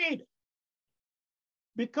not defeat it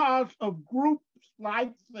because of groups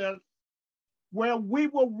like this, where we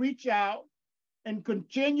will reach out and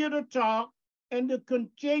continue to talk and to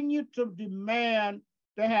continue to demand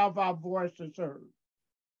to have our voices heard.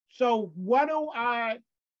 So what do I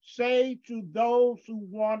say to those who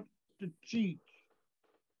want to teach?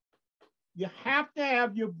 You have to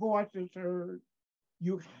have your voices heard.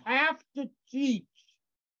 You have to teach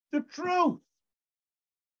the truth.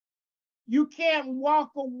 You can't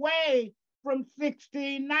walk away from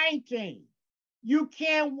 1619. You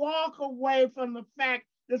can't walk away from the fact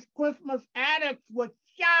that Christmas addicts were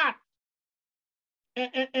shot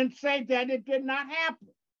and say that it did not happen.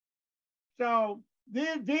 So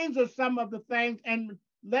these are some of the things, and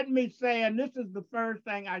let me say, and this is the first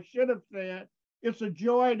thing I should have said, it's a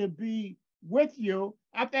joy to be with you.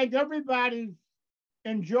 I think everybody's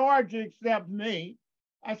in Georgia except me.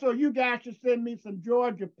 So you guys should send me some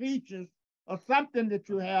Georgia peaches or something that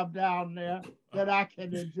you have down there that I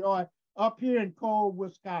can enjoy up here in cold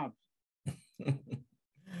Wisconsin.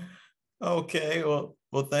 Okay, well,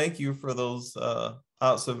 thank you for those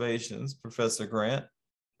observations, Professor Grant.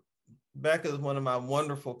 Becca is one of my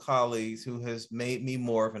wonderful colleagues who has made me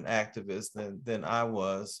more of an activist than I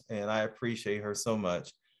was, and I appreciate her so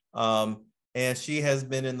much. And she has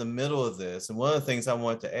been in the middle of this. And one of the things I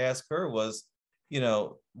wanted to ask her was,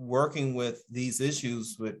 working with these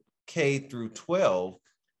issues with K through 12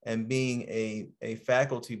 and being a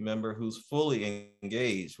faculty member who's fully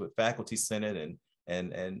engaged with Faculty Senate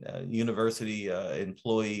and university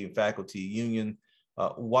employee and faculty union.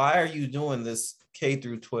 Why are you doing this K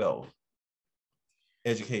through 12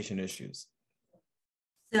 education issues?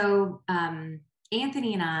 So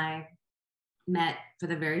Anthony and I met for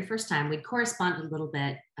the very first time. We'd corresponded a little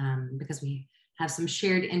bit because we have some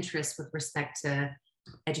shared interests with respect to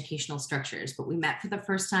educational structures, but we met for the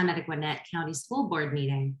first time at a Gwinnett County School Board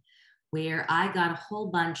meeting where I got a whole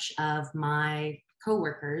bunch of my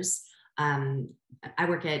coworkers. I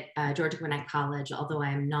work at Georgia Gwinnett College, although I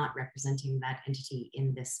am not representing that entity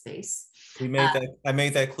in this space. I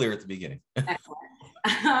made that clear at the beginning. Excellent.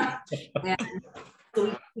 And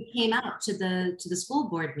so we came out to the school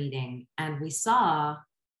board meeting and we saw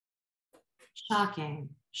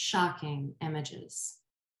shocking images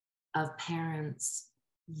of parents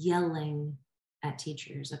yelling at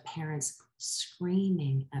teachers, of parents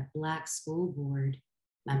screaming at Black school board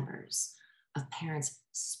members, of parents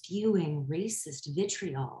spewing racist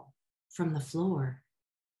vitriol from the floor.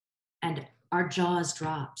 And our jaws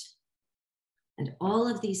dropped. And all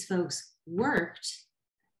of these folks worked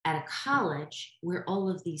at a college where all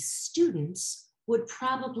of these students would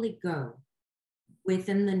probably go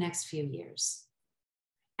within the next few years.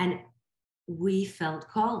 And we felt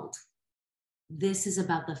called. This is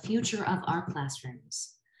about the future of our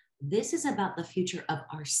classrooms. This is about the future of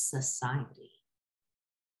our society.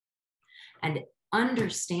 And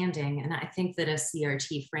understanding, and I think that a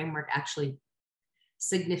CRT framework actually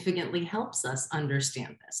significantly helps us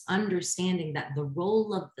understand this, understanding that the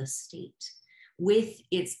role of the state with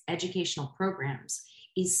its educational programs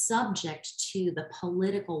is subject to the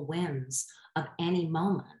political whims of any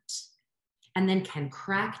moment, and then can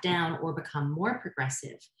crack down or become more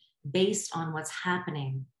progressive based on what's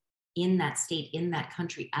happening in that state, in that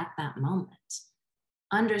country at that moment.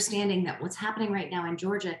 Understanding that what's happening right now in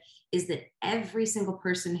Georgia is that every single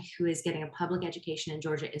person who is getting a public education in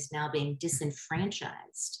Georgia is now being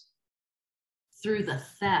disenfranchised through the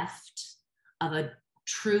theft of a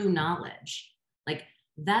true knowledge. Like,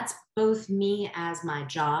 that's both me as my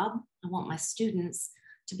job. I want my students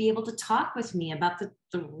to be able to talk with me about the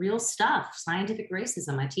real stuff, scientific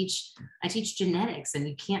racism. I teach genetics, and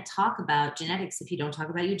you can't talk about genetics if you don't talk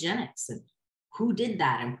about eugenics and who did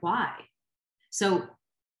that and why. So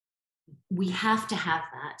we have to have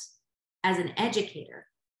that as an educator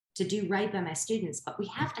to do right by my students, but we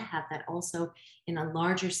have to have that also in a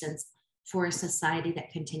larger sense for a society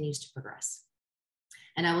that continues to progress.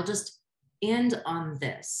 And I will just end on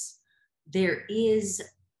this. There is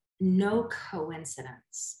no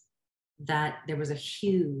coincidence that there was a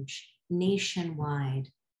huge nationwide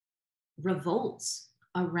revolt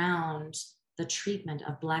around the treatment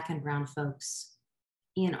of Black and Brown folks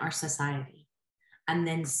in our society. And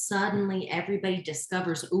then suddenly everybody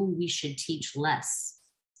discovers, oh, we should teach less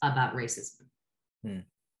about racism.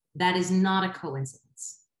 That is not a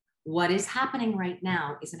coincidence. What is happening right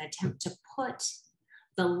now is an attempt to put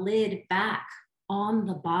the lid back on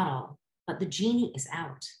the bottle, but the genie is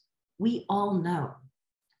out. We all know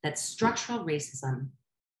that structural racism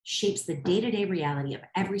shapes the day-to-day reality of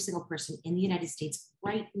every single person in the United States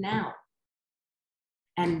right now.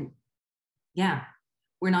 And yeah,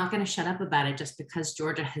 we're not going to shut up about it just because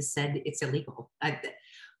Georgia has said it's illegal.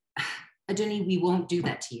 Aduni, we won't do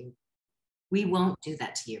that to you. We won't do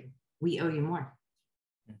that to you. We owe you more.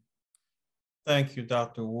 Thank you,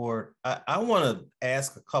 Dr. Ward. I want to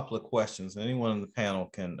ask a couple of questions. Anyone on the panel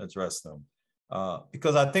can address them.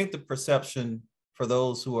 Because I think the perception for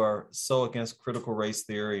those who are so against critical race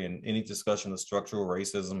theory and any discussion of structural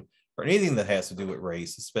racism or anything that has to do with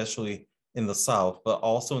race, especially in the South, but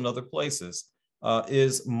also in other places,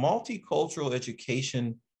 is multicultural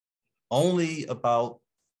education only about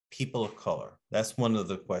people of color? That's one of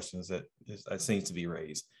the questions that seems to be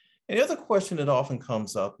raised. And the other question that often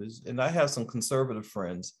comes up is, and I have some conservative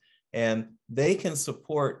friends, and they can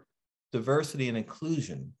support diversity and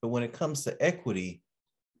inclusion, but when it comes to equity,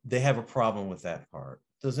 they have a problem with that part.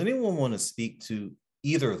 Does anyone want to speak to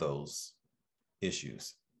either of those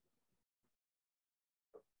issues?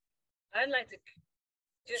 I'd like to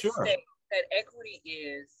just Sure. state that equity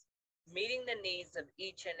is meeting the needs of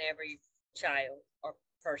each and every child or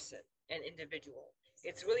person and individual.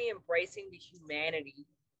 It's really embracing the humanity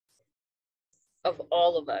of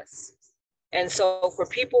all of us. And so for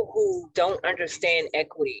people who don't understand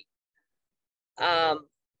equity,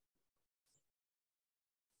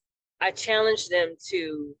 I challenge them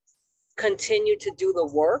to continue to do the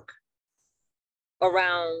work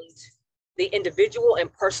around the individual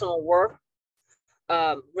and personal work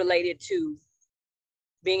related to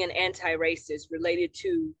being an anti-racist, related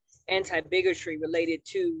to anti-bigotry, related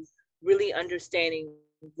to really understanding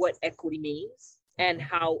what equity means and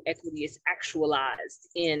how equity is actualized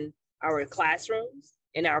in our classrooms,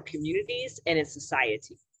 in our communities, and in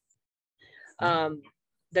society.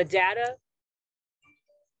 The data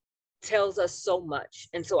tells us so much.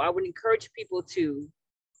 And so I would encourage people to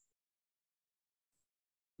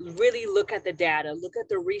really look at the data, look at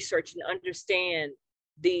the research, and understand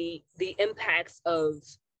the impacts of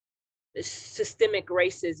systemic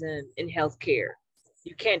racism in healthcare.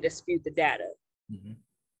 You can't dispute the data. Mm-hmm.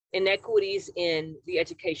 Inequities in the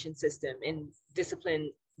education system and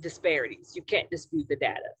discipline disparities. You can't dispute the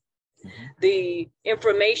data. Mm-hmm. The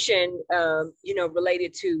information,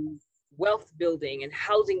 related to wealth building and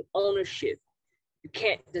housing ownership, you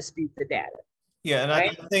can't dispute the data. Yeah, and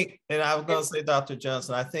right? I think, and I was going to say, Dr.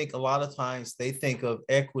 Johnson, I think a lot of times they think of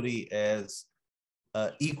equity as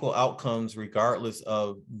equal outcomes regardless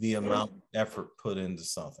of the amount of effort put into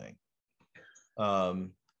something.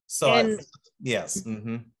 Yes.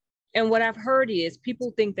 Mm-hmm. And what I've heard is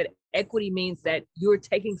people think that equity means that you're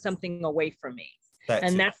taking something away from me.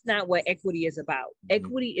 That's not what equity is about. Mm-hmm.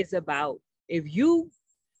 Equity is about, if you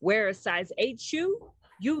wear a size 8 shoe,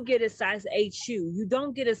 you get a size 8 shoe. You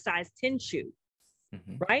don't get a size 10 shoe,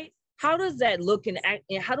 mm-hmm. right? How does that look and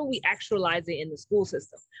how do we actualize it in the school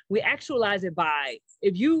system? We actualize it by,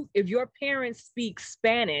 if your parents speak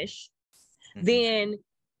Spanish, mm-hmm. then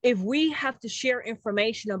if we have to share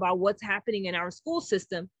information about what's happening in our school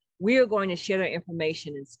system, we are going to share that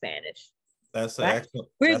information in Spanish. That's right? excellent.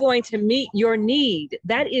 We're going to meet your need.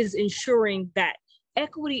 That is ensuring that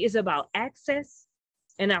equity is about access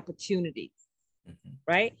and opportunity, mm-hmm.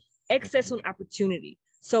 right? Access and opportunity.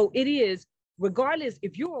 So it is, regardless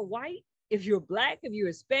if you're white, if you're Black, if you're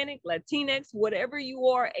Hispanic, Latinx, whatever you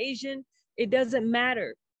are, Asian, it doesn't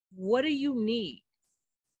matter. What do you need?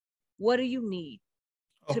 What do you need?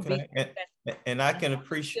 Okay, and I can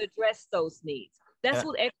appreciate to address those needs. That's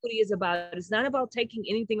what equity is about. It's not about taking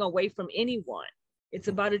anything away from anyone. It's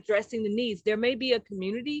about addressing the needs. There may be a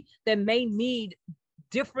community that may need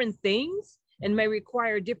different things and may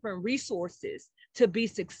require different resources to be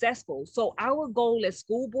successful. So our goal as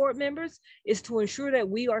school board members is to ensure that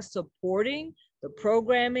we are supporting the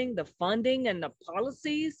programming, the funding, and the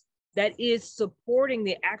policies that is supporting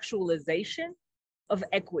the actualization of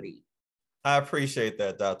equity. I appreciate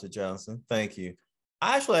that, Dr. Johnson. Thank you.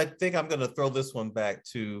 I think I'm going to throw this one back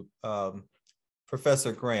to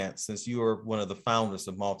Professor Grant, since you are one of the founders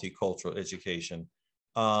of multicultural education.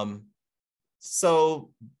 So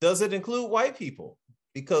does it include white people?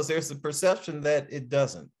 Because there's a perception that it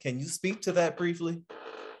doesn't. Can you speak to that briefly?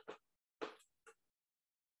 I'm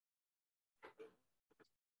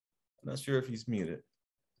not sure if he's muted.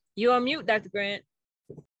 You're on mute, Dr. Grant.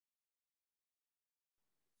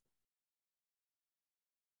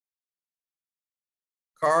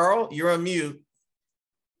 Carl, you're on mute.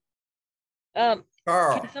 Carl,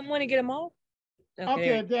 can someone get him off?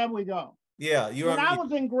 Okay, there we go. Yeah, you're on mute. When I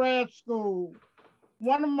was in grad school,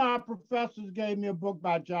 one of my professors gave me a book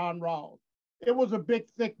by John Rawls. It was a big,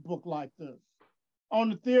 thick book like this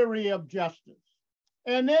on the theory of justice.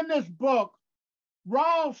 And in this book,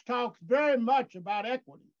 Rawls talks very much about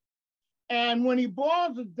equity. And when he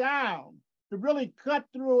boils it down to really cut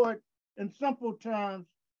through it in simple terms,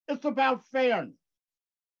 it's about fairness,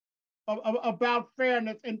 about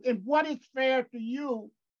fairness. And what is fair to you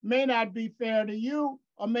may not be fair to you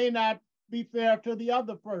or may not be fair to the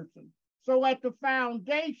other person. So at the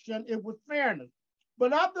foundation, it was fairness.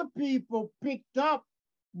 But other people picked up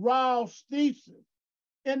Rawls' thesis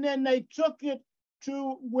and then they took it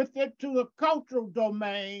to the cultural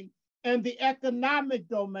domain and the economic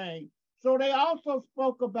domain. So they also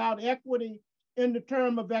spoke about equity in the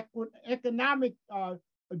term of economic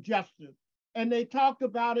justice. And they talked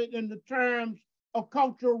about it in the terms of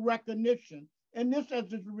cultural recognition. And this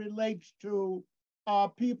as it relates to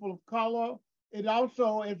people of color. It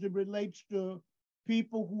also as it relates to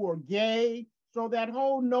people who are gay. So that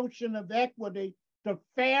whole notion of equity, to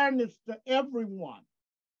fairness to everyone.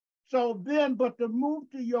 So then, but to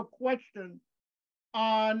move to your question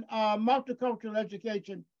on multicultural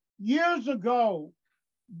education, years ago,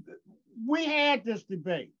 we had this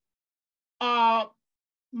debate. Multicultural,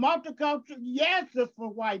 yes, it's for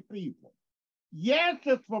white people. Yes,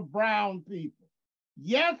 it's for brown people.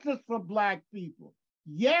 Yes, it's for Black people.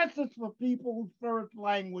 Yes, it's for people whose first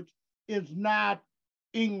language is not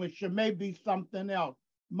English, it may be something else.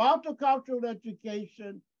 Multicultural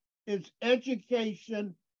education is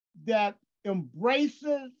education that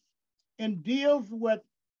embraces and deals with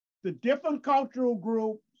the different cultural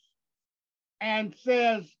groups and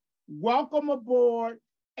says, welcome aboard.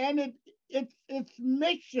 And its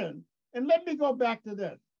mission, and let me go back to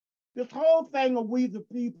this whole thing of we the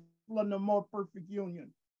people and the more perfect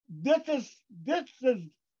union. This is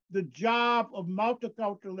the job of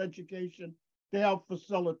multicultural education, to help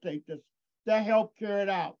facilitate this, to help carry it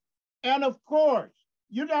out. And of course,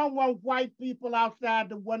 you don't want white people outside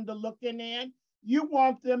the window looking in. You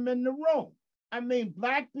want them in the room. I mean,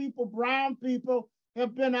 Black people, brown people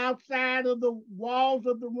have been outside of the walls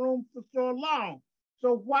of the room for so long.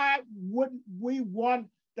 So why wouldn't we want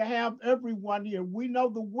to have everyone here? We know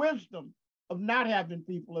the wisdom of not having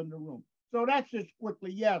people in the room. So that's just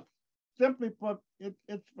quickly, yes. Simply put,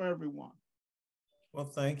 it's for everyone. Well,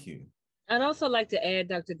 thank you. I'd also like to add,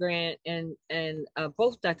 Dr. Grant, and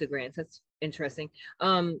both Dr. Grants, that's interesting.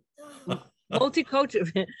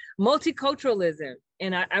 Multiculturalism.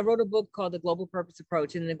 And I wrote a book called The Global Purpose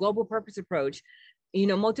Approach. And the Global Purpose Approach, you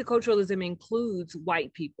know, multiculturalism includes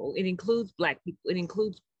white people, it includes Black people, it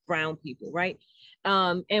includes brown people, right?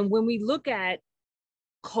 And when we look at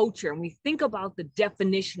culture and we think about the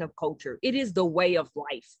definition of culture, it is the way of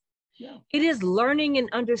life. Yeah. It is learning and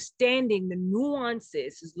understanding the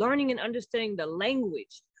nuances, it's learning and understanding the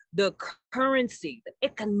language, the currency, the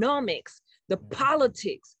economics, the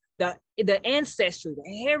politics, the ancestry,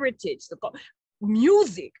 the heritage, the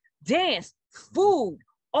music, dance, food,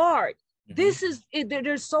 art. This is,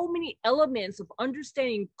 there's so many elements of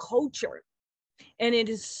understanding culture. And it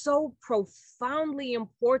is so profoundly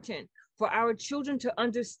important for our children to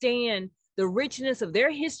understand the richness of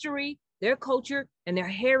their history, their culture, and their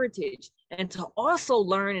heritage, and to also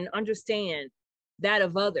learn and understand that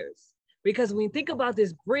of others. Because when you think about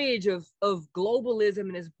this bridge of globalism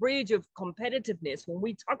and this bridge of competitiveness, when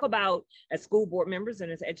we talk about as school board members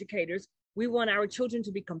and as educators, we want our children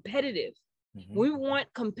to be competitive. We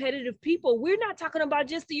want competitive people. We're not talking about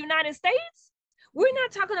just the United States. We're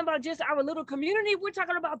not talking about just our little community. We're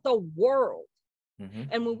talking about the world.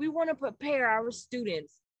 And when we want to prepare our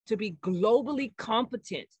students to be globally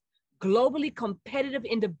competent, globally competitive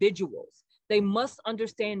individuals, they must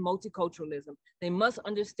understand multiculturalism. They must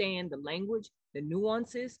understand the language, the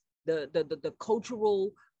nuances, the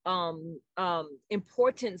cultural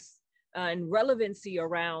importance and relevancy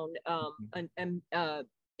around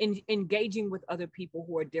engaging with other people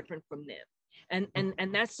who are different from them.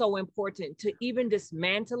 And that's so important to even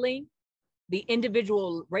dismantling the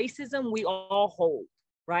individual racism we all hold,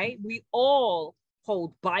 right? We all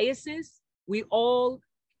hold biases. We all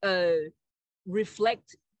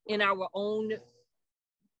reflect in our own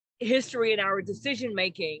history and our decision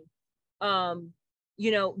making.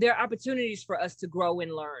 You know, there are opportunities for us to grow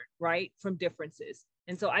and learn, right, from differences.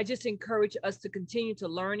 And so I just encourage us to continue to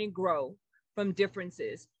learn and grow from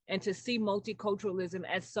differences and to see multiculturalism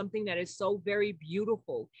as something that is so very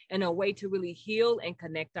beautiful and a way to really heal and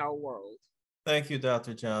connect our world. Thank you,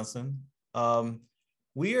 Dr. Johnson.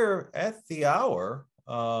 We are at the hour.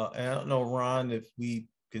 And I don't know, Ron, if we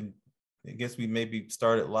can, I guess we maybe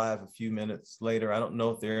started live a few minutes later. I don't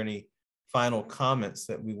know if there are any final comments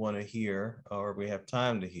that we want to hear or we have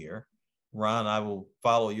time to hear. Ron, I will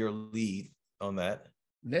follow your lead on that.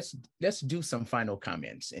 Let's do some final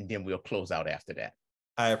comments and then we'll close out after that.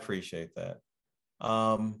 I appreciate that.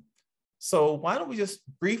 So why don't we just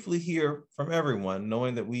briefly hear from everyone,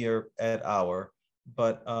 knowing that we are at hour.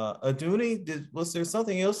 But Aduni, was there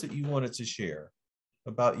something else that you wanted to share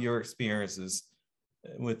about your experiences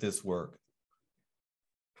with this work?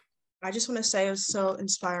 I just want to say it was so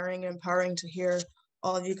inspiring and empowering to hear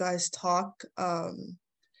all of you guys talk.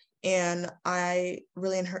 And I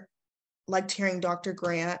really liked hearing Dr.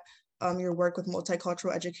 Grant, your work with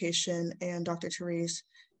multicultural education, and Dr. Therese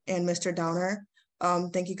and Mr. Downer.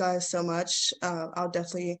 Thank you guys so much. I'll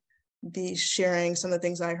definitely be sharing some of the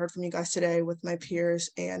things I heard from you guys today with my peers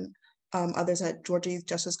and others at Georgia Youth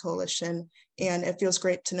Justice Coalition. And it feels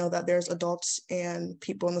great to know that there's adults and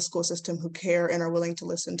people in the school system who care and are willing to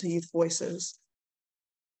listen to youth voices.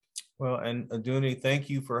 Well, and Aduni, thank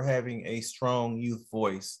you for having a strong youth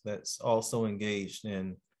voice that's also engaged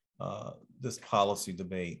in this policy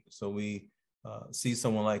debate. So we see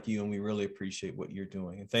someone like you, and we really appreciate what you're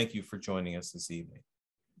doing. And thank you for joining us this evening.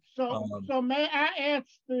 So may I ask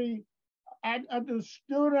the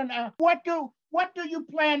student, what do you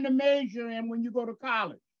plan to major in when you go to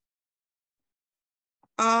college?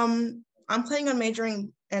 I'm planning on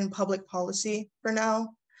majoring in public policy for now.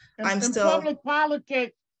 In public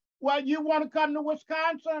politics. Well, you want to come to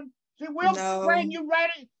Wisconsin? See, we'll train you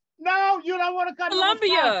ready. No, you don't want to come Columbia.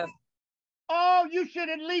 to Wisconsin. Oh, you should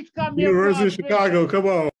at least come here. University of Chicago, come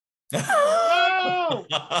on. Oh,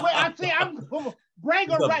 wait, I see. I'm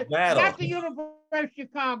bring her right. Not the University of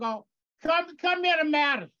Chicago. Come here to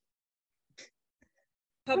Madison.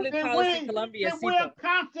 Public policy, Columbia. We're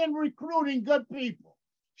constant recruiting good people.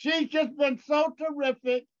 She's just been so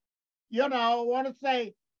terrific. You know, I want to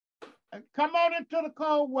say, come on into the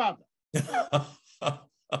cold weather.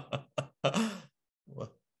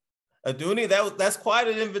 Aduni, that's quite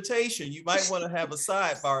an invitation. You might want to have a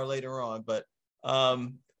sidebar later on, but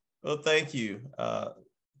well, thank you,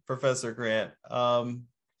 Professor Grant.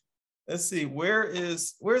 Let's see,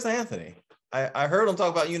 where's Anthony? I heard him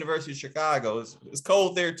talk about University of Chicago. It's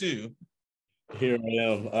cold there too. Here I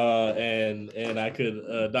am, and I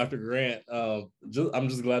could, Dr. Grant. I'm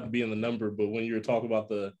just glad to be in the number. But when you were talking about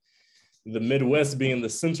the Midwest being the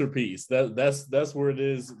centerpiece, that's where it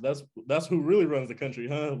is. That's who really runs the country,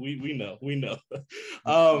 huh? We know.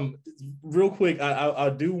 Real quick, I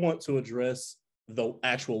do want to address the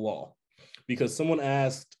actual law, because someone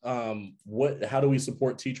asked, how do we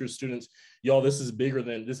support teachers, students? Y'all, this has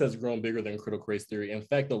grown bigger than critical race theory. In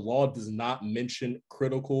fact, the law does not mention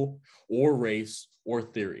critical or race or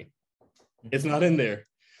theory. It's not in there.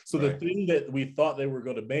 So right. The thing that we thought they were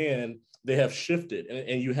going to ban, they have shifted.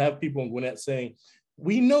 And you have people in Gwinnett saying,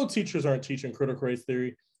 we know teachers aren't teaching critical race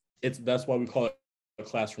theory. That's why we call it a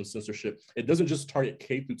classroom censorship. It doesn't just target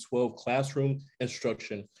K through 12 classroom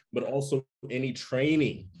instruction, but also any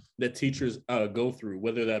training that teachers go through,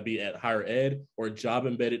 whether that be at higher ed or job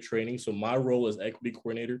embedded training. So my role as equity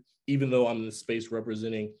coordinator, even though I'm in the space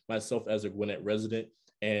representing myself as a Gwinnett resident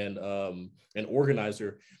and an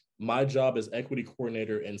organizer, my job as equity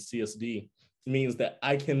coordinator and CSD means that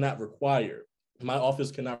my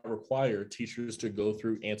office cannot require teachers to go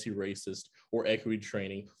through anti-racist or equity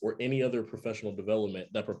training or any other professional development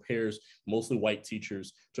that prepares mostly white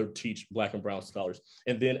teachers to teach Black and brown scholars.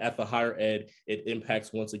 And then at the higher ed, it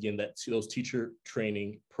impacts once again those teacher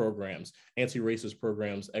training programs, anti-racist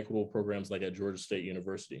programs, equitable programs like at Georgia State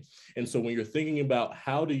University. And so when you're thinking about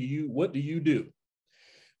what do you do?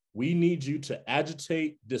 We need you to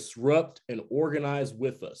agitate, disrupt, and organize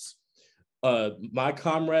with us. My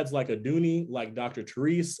comrades like Aduni, like Dr.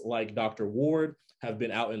 Therese, like Dr. Ward have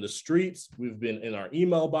been out in the streets. We've been in our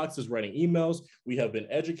email boxes writing emails. We have been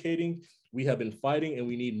educating. We have been fighting, and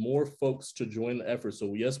we need more folks to join the effort.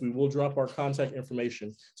 So yes, we will drop our contact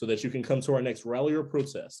information so that you can come to our next rally or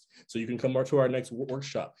protest. So you can come to our next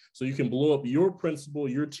workshop. So you can blow up your principal,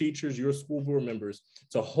 your teachers, your school board members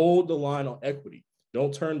to hold the line on equity.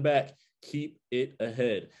 Don't turn back. Keep it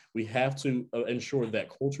ahead. We have to ensure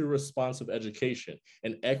that culturally responsive education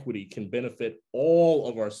and equity can benefit all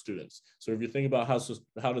of our students. So if you think about how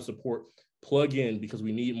to support, plug in, because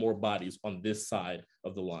we need more bodies on this side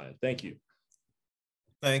of the line. Thank you.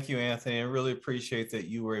 Thank you, Anthony. I really appreciate that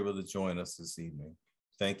you were able to join us this evening.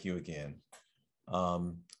 Thank you again.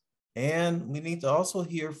 And we need to also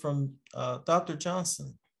hear from Dr.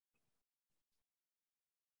 Johnson.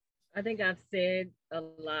 I think I've said a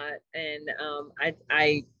lot, and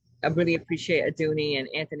I really appreciate Aduni and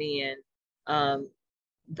Anthony and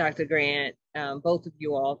Dr. Grant, both of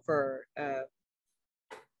you all for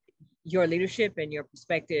your leadership and your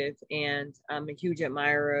perspective. And I'm a huge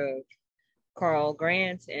admirer of Carl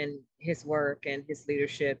Grant and his work and his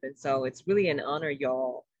leadership. And so it's really an honor,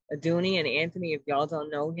 y'all. Aduni and Anthony, if y'all don't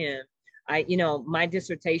know him, my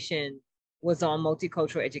dissertation was on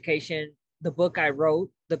multicultural education. The book I wrote,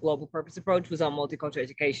 The Global Purpose Approach, was on multicultural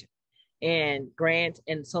education. And Grant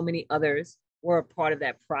and so many others were a part of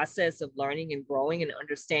that process of learning and growing and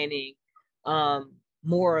understanding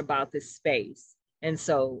more about this space. And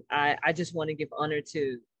so I just want to give honor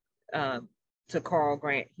to Carl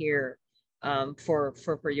Grant here for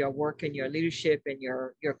your work and your leadership and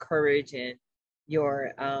your courage and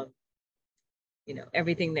your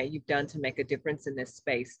everything that you've done to make a difference in this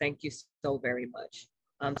space. Thank you so very much.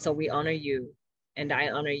 So we honor you, and I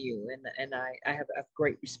honor you, and I have a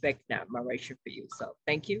great respect and admiration for you. So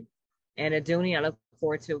thank you. And Aduni, I look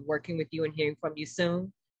forward to working with you and hearing from you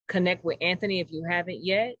soon. Connect with Anthony if you haven't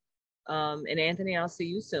yet. And Anthony, I'll see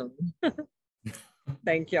you soon.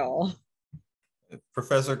 Thank y'all.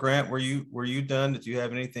 Professor Grant, were you done? Did you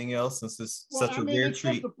have anything else, since it's such a rare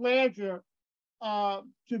treat? It's just a pleasure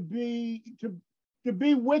to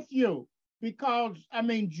be with you, because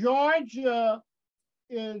Georgia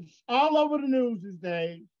is all over the news these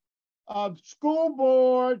days. School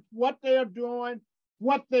boards, what they are doing,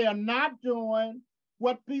 what they are not doing,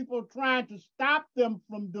 what people are trying to stop them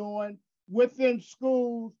from doing within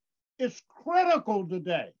schools is critical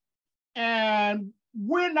today. And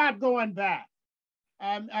we're not going back.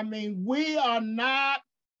 We are not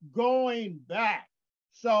going back.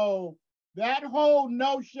 So that whole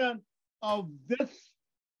notion of this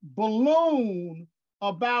balloon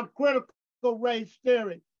about critical race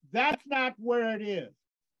theory, that's not where it is.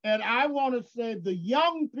 And I want to say the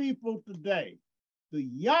young people today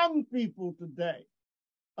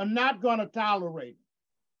are not going to tolerate it.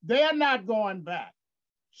 They're not going back.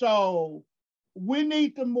 So we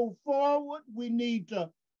need to move forward. We need to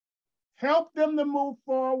help them to move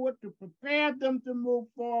forward, to prepare them to move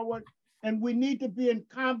forward. And we need to be in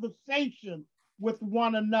conversation with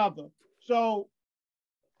one another. So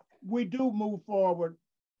we do move forward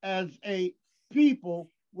as a people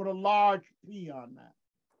with a large P on that.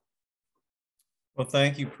 Well,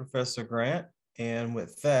 thank you, Professor Grant. And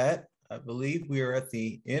with that, I believe we are at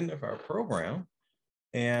the end of our program.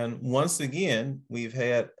 And once again, we've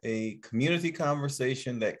had a community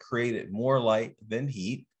conversation that created more light than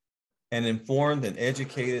heat and informed and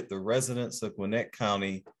educated the residents of Gwinnett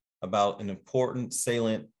County about an important,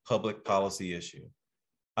 salient public policy issue.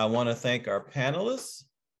 I want to thank our panelists.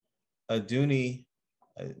 Aduni,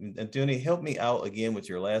 help me out again with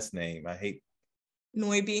your last name. I hate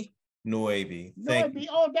Noibi. Noibi.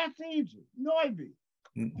 Oh, that's easy. Noibi.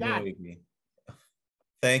 Noibi.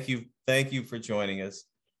 Thank you for joining us.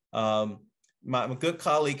 My good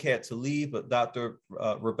colleague had to leave, but Dr.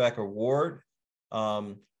 Rebecca Ward,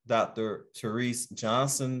 Dr. Therese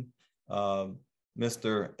Johnson,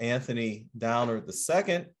 Mr. Anthony Downer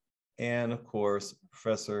II, and of course,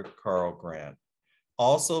 Professor Carl Grant.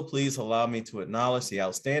 Also, please allow me to acknowledge the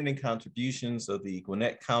outstanding contributions of the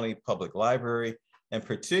Gwinnett County Public Library, and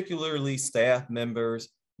particularly staff members,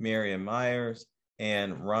 Marion Myers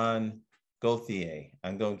and Ron Gauthier.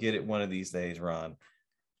 I'm going to get it one of these days, Ron.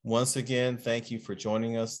 Once again, thank you for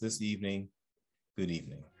joining us this evening. Good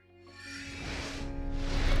evening.